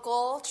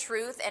biblical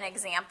truth and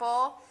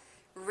example.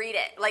 Read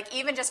it. Like,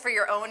 even just for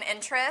your own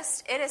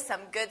interest, it is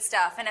some good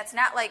stuff. And it's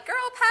not like girl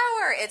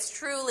power. It's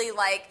truly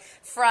like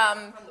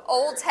from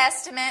Old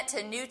Testament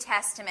to New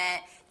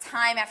Testament,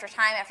 time after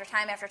time after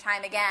time after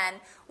time again,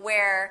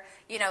 where,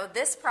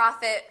 this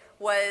prophet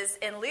was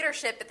in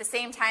leadership at the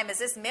same time as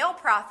this male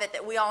prophet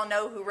that we all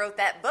know who wrote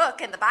that book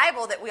in the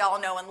Bible that we all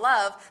know and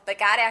love, but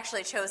God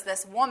actually chose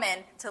this woman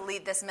to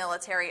lead this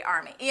military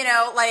army.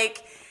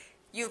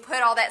 You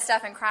put all that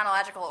stuff in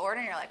chronological order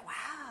and you're like,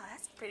 wow,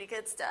 that's pretty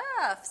good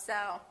stuff. So,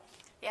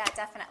 yeah,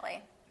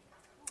 definitely.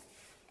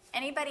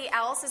 Anybody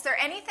else? Is there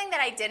anything that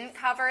I didn't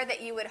cover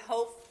that you would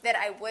hope that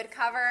I would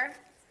cover?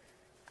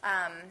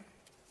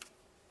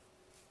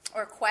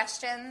 Or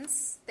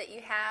questions that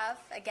you have?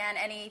 Again,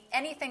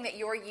 anything that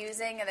you're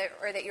using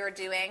or that you're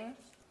doing?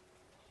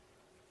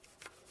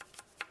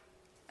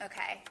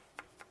 Okay.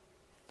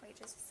 Wait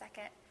just a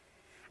second.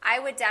 I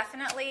would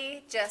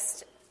definitely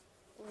just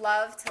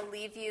love to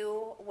leave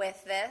you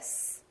with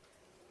this.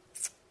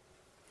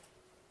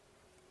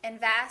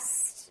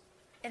 Invest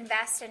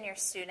in your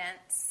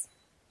students.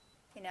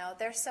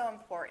 They're so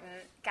important.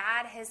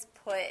 God has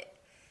put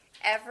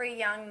every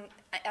young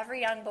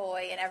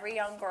boy and every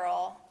young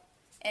girl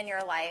in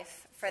your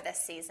life for this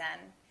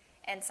season.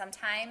 And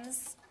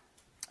sometimes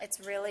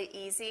it's really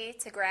easy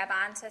to grab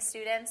onto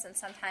students, and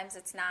sometimes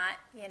it's not.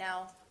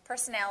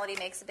 Personality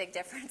makes a big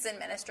difference in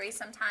ministry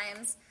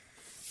sometimes.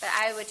 But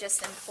I would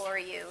just implore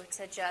you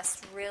to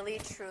just really,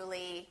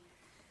 truly,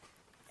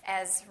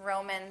 as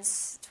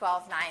Romans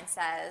 12:9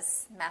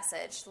 says,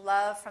 message,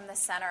 love from the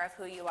center of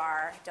who you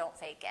are, don't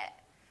fake it.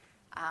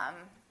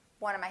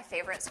 One of my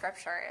favorite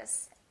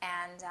scriptures.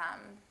 And,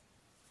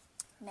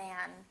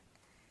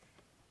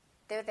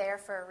 they're there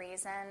for a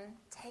reason.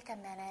 Take a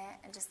minute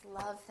and just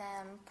love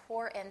them,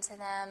 pour into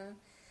them,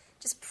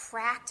 just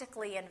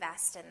practically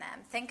invest in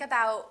them. Think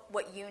about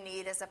what you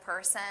need as a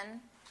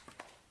person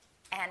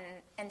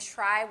and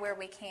try where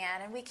we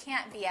can. And we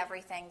can't be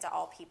everything to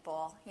all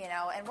people,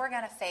 and we're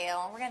going to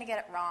fail and we're going to get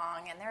it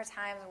wrong. And there are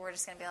times where we're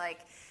just going to be like,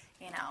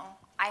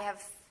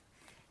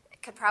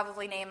 could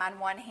probably name on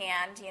one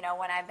hand,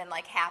 when I've been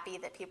happy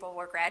that people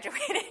were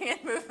graduating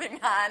and moving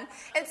on.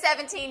 In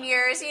 17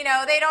 years, you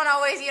don't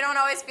always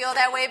feel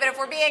that way. But if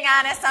we're being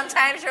honest,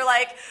 sometimes you're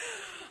like,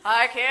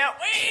 I can't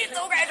wait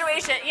till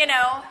graduation,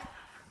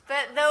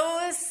 But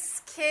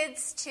those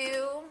kids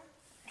too,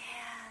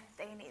 man,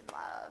 they need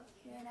love,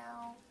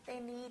 They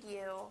need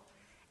you,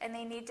 and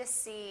they need to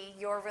see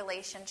your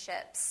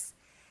relationships.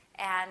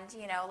 And,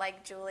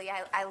 like Julie,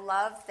 I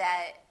love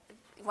that.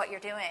 What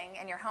you're doing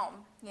in your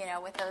home,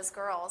 with those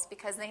girls,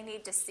 because they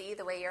need to see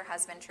the way your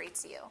husband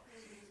treats you,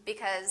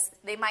 because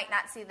they might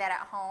not see that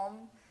at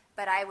home,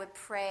 but I would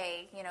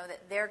pray,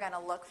 that they're going to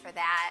look for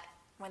that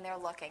when they're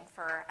looking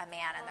for a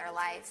man in their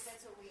life.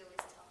 That's what we always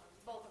tell them,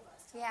 both of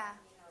us. Yeah.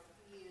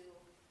 You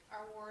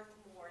are worth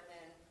more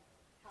than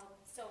how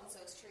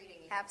so-and-so's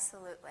treating you.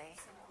 Absolutely.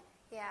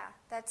 Yeah,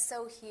 that's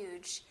so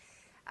huge.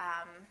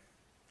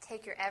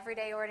 Take your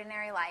everyday,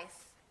 ordinary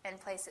life and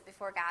place it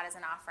before God as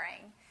an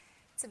offering.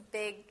 It's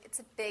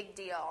a big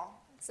deal.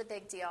 It's a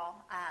big deal.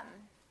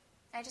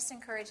 I just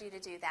encourage you to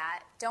do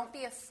that. Don't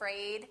be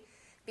afraid,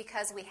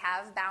 because we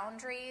have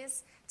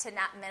boundaries, to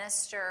not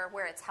minister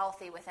where it's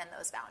healthy within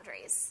those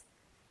boundaries.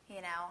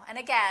 And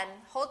again,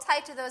 hold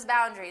tight to those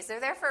boundaries. They're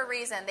there for a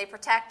reason. They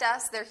protect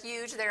us. They're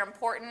huge. They're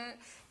important.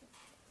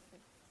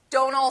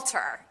 Don't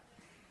alter.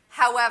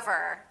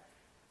 However,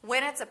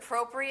 when it's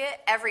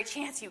appropriate, every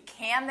chance you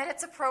can that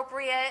it's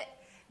appropriate,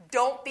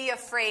 don't be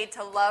afraid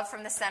to love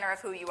from the center of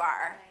who you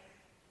are.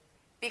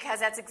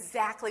 Because that's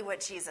exactly what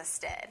Jesus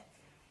did.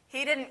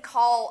 He didn't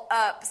call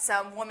up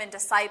some woman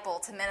disciple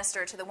to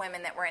minister to the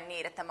women that were in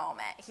need at the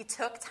moment. He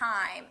took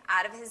time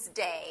out of his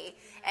day,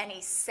 and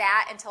he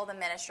sat until the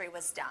ministry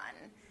was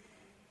done.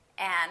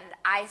 And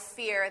I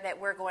fear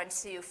that we're going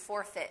to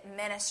forfeit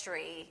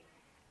ministry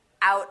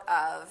out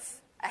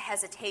of a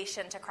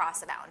hesitation to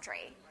cross a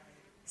boundary.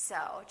 So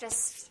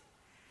just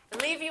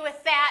leave you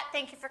with that.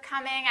 Thank you for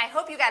coming. I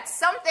hope you got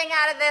something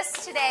out of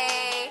this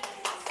today.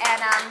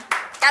 And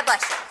God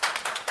bless you.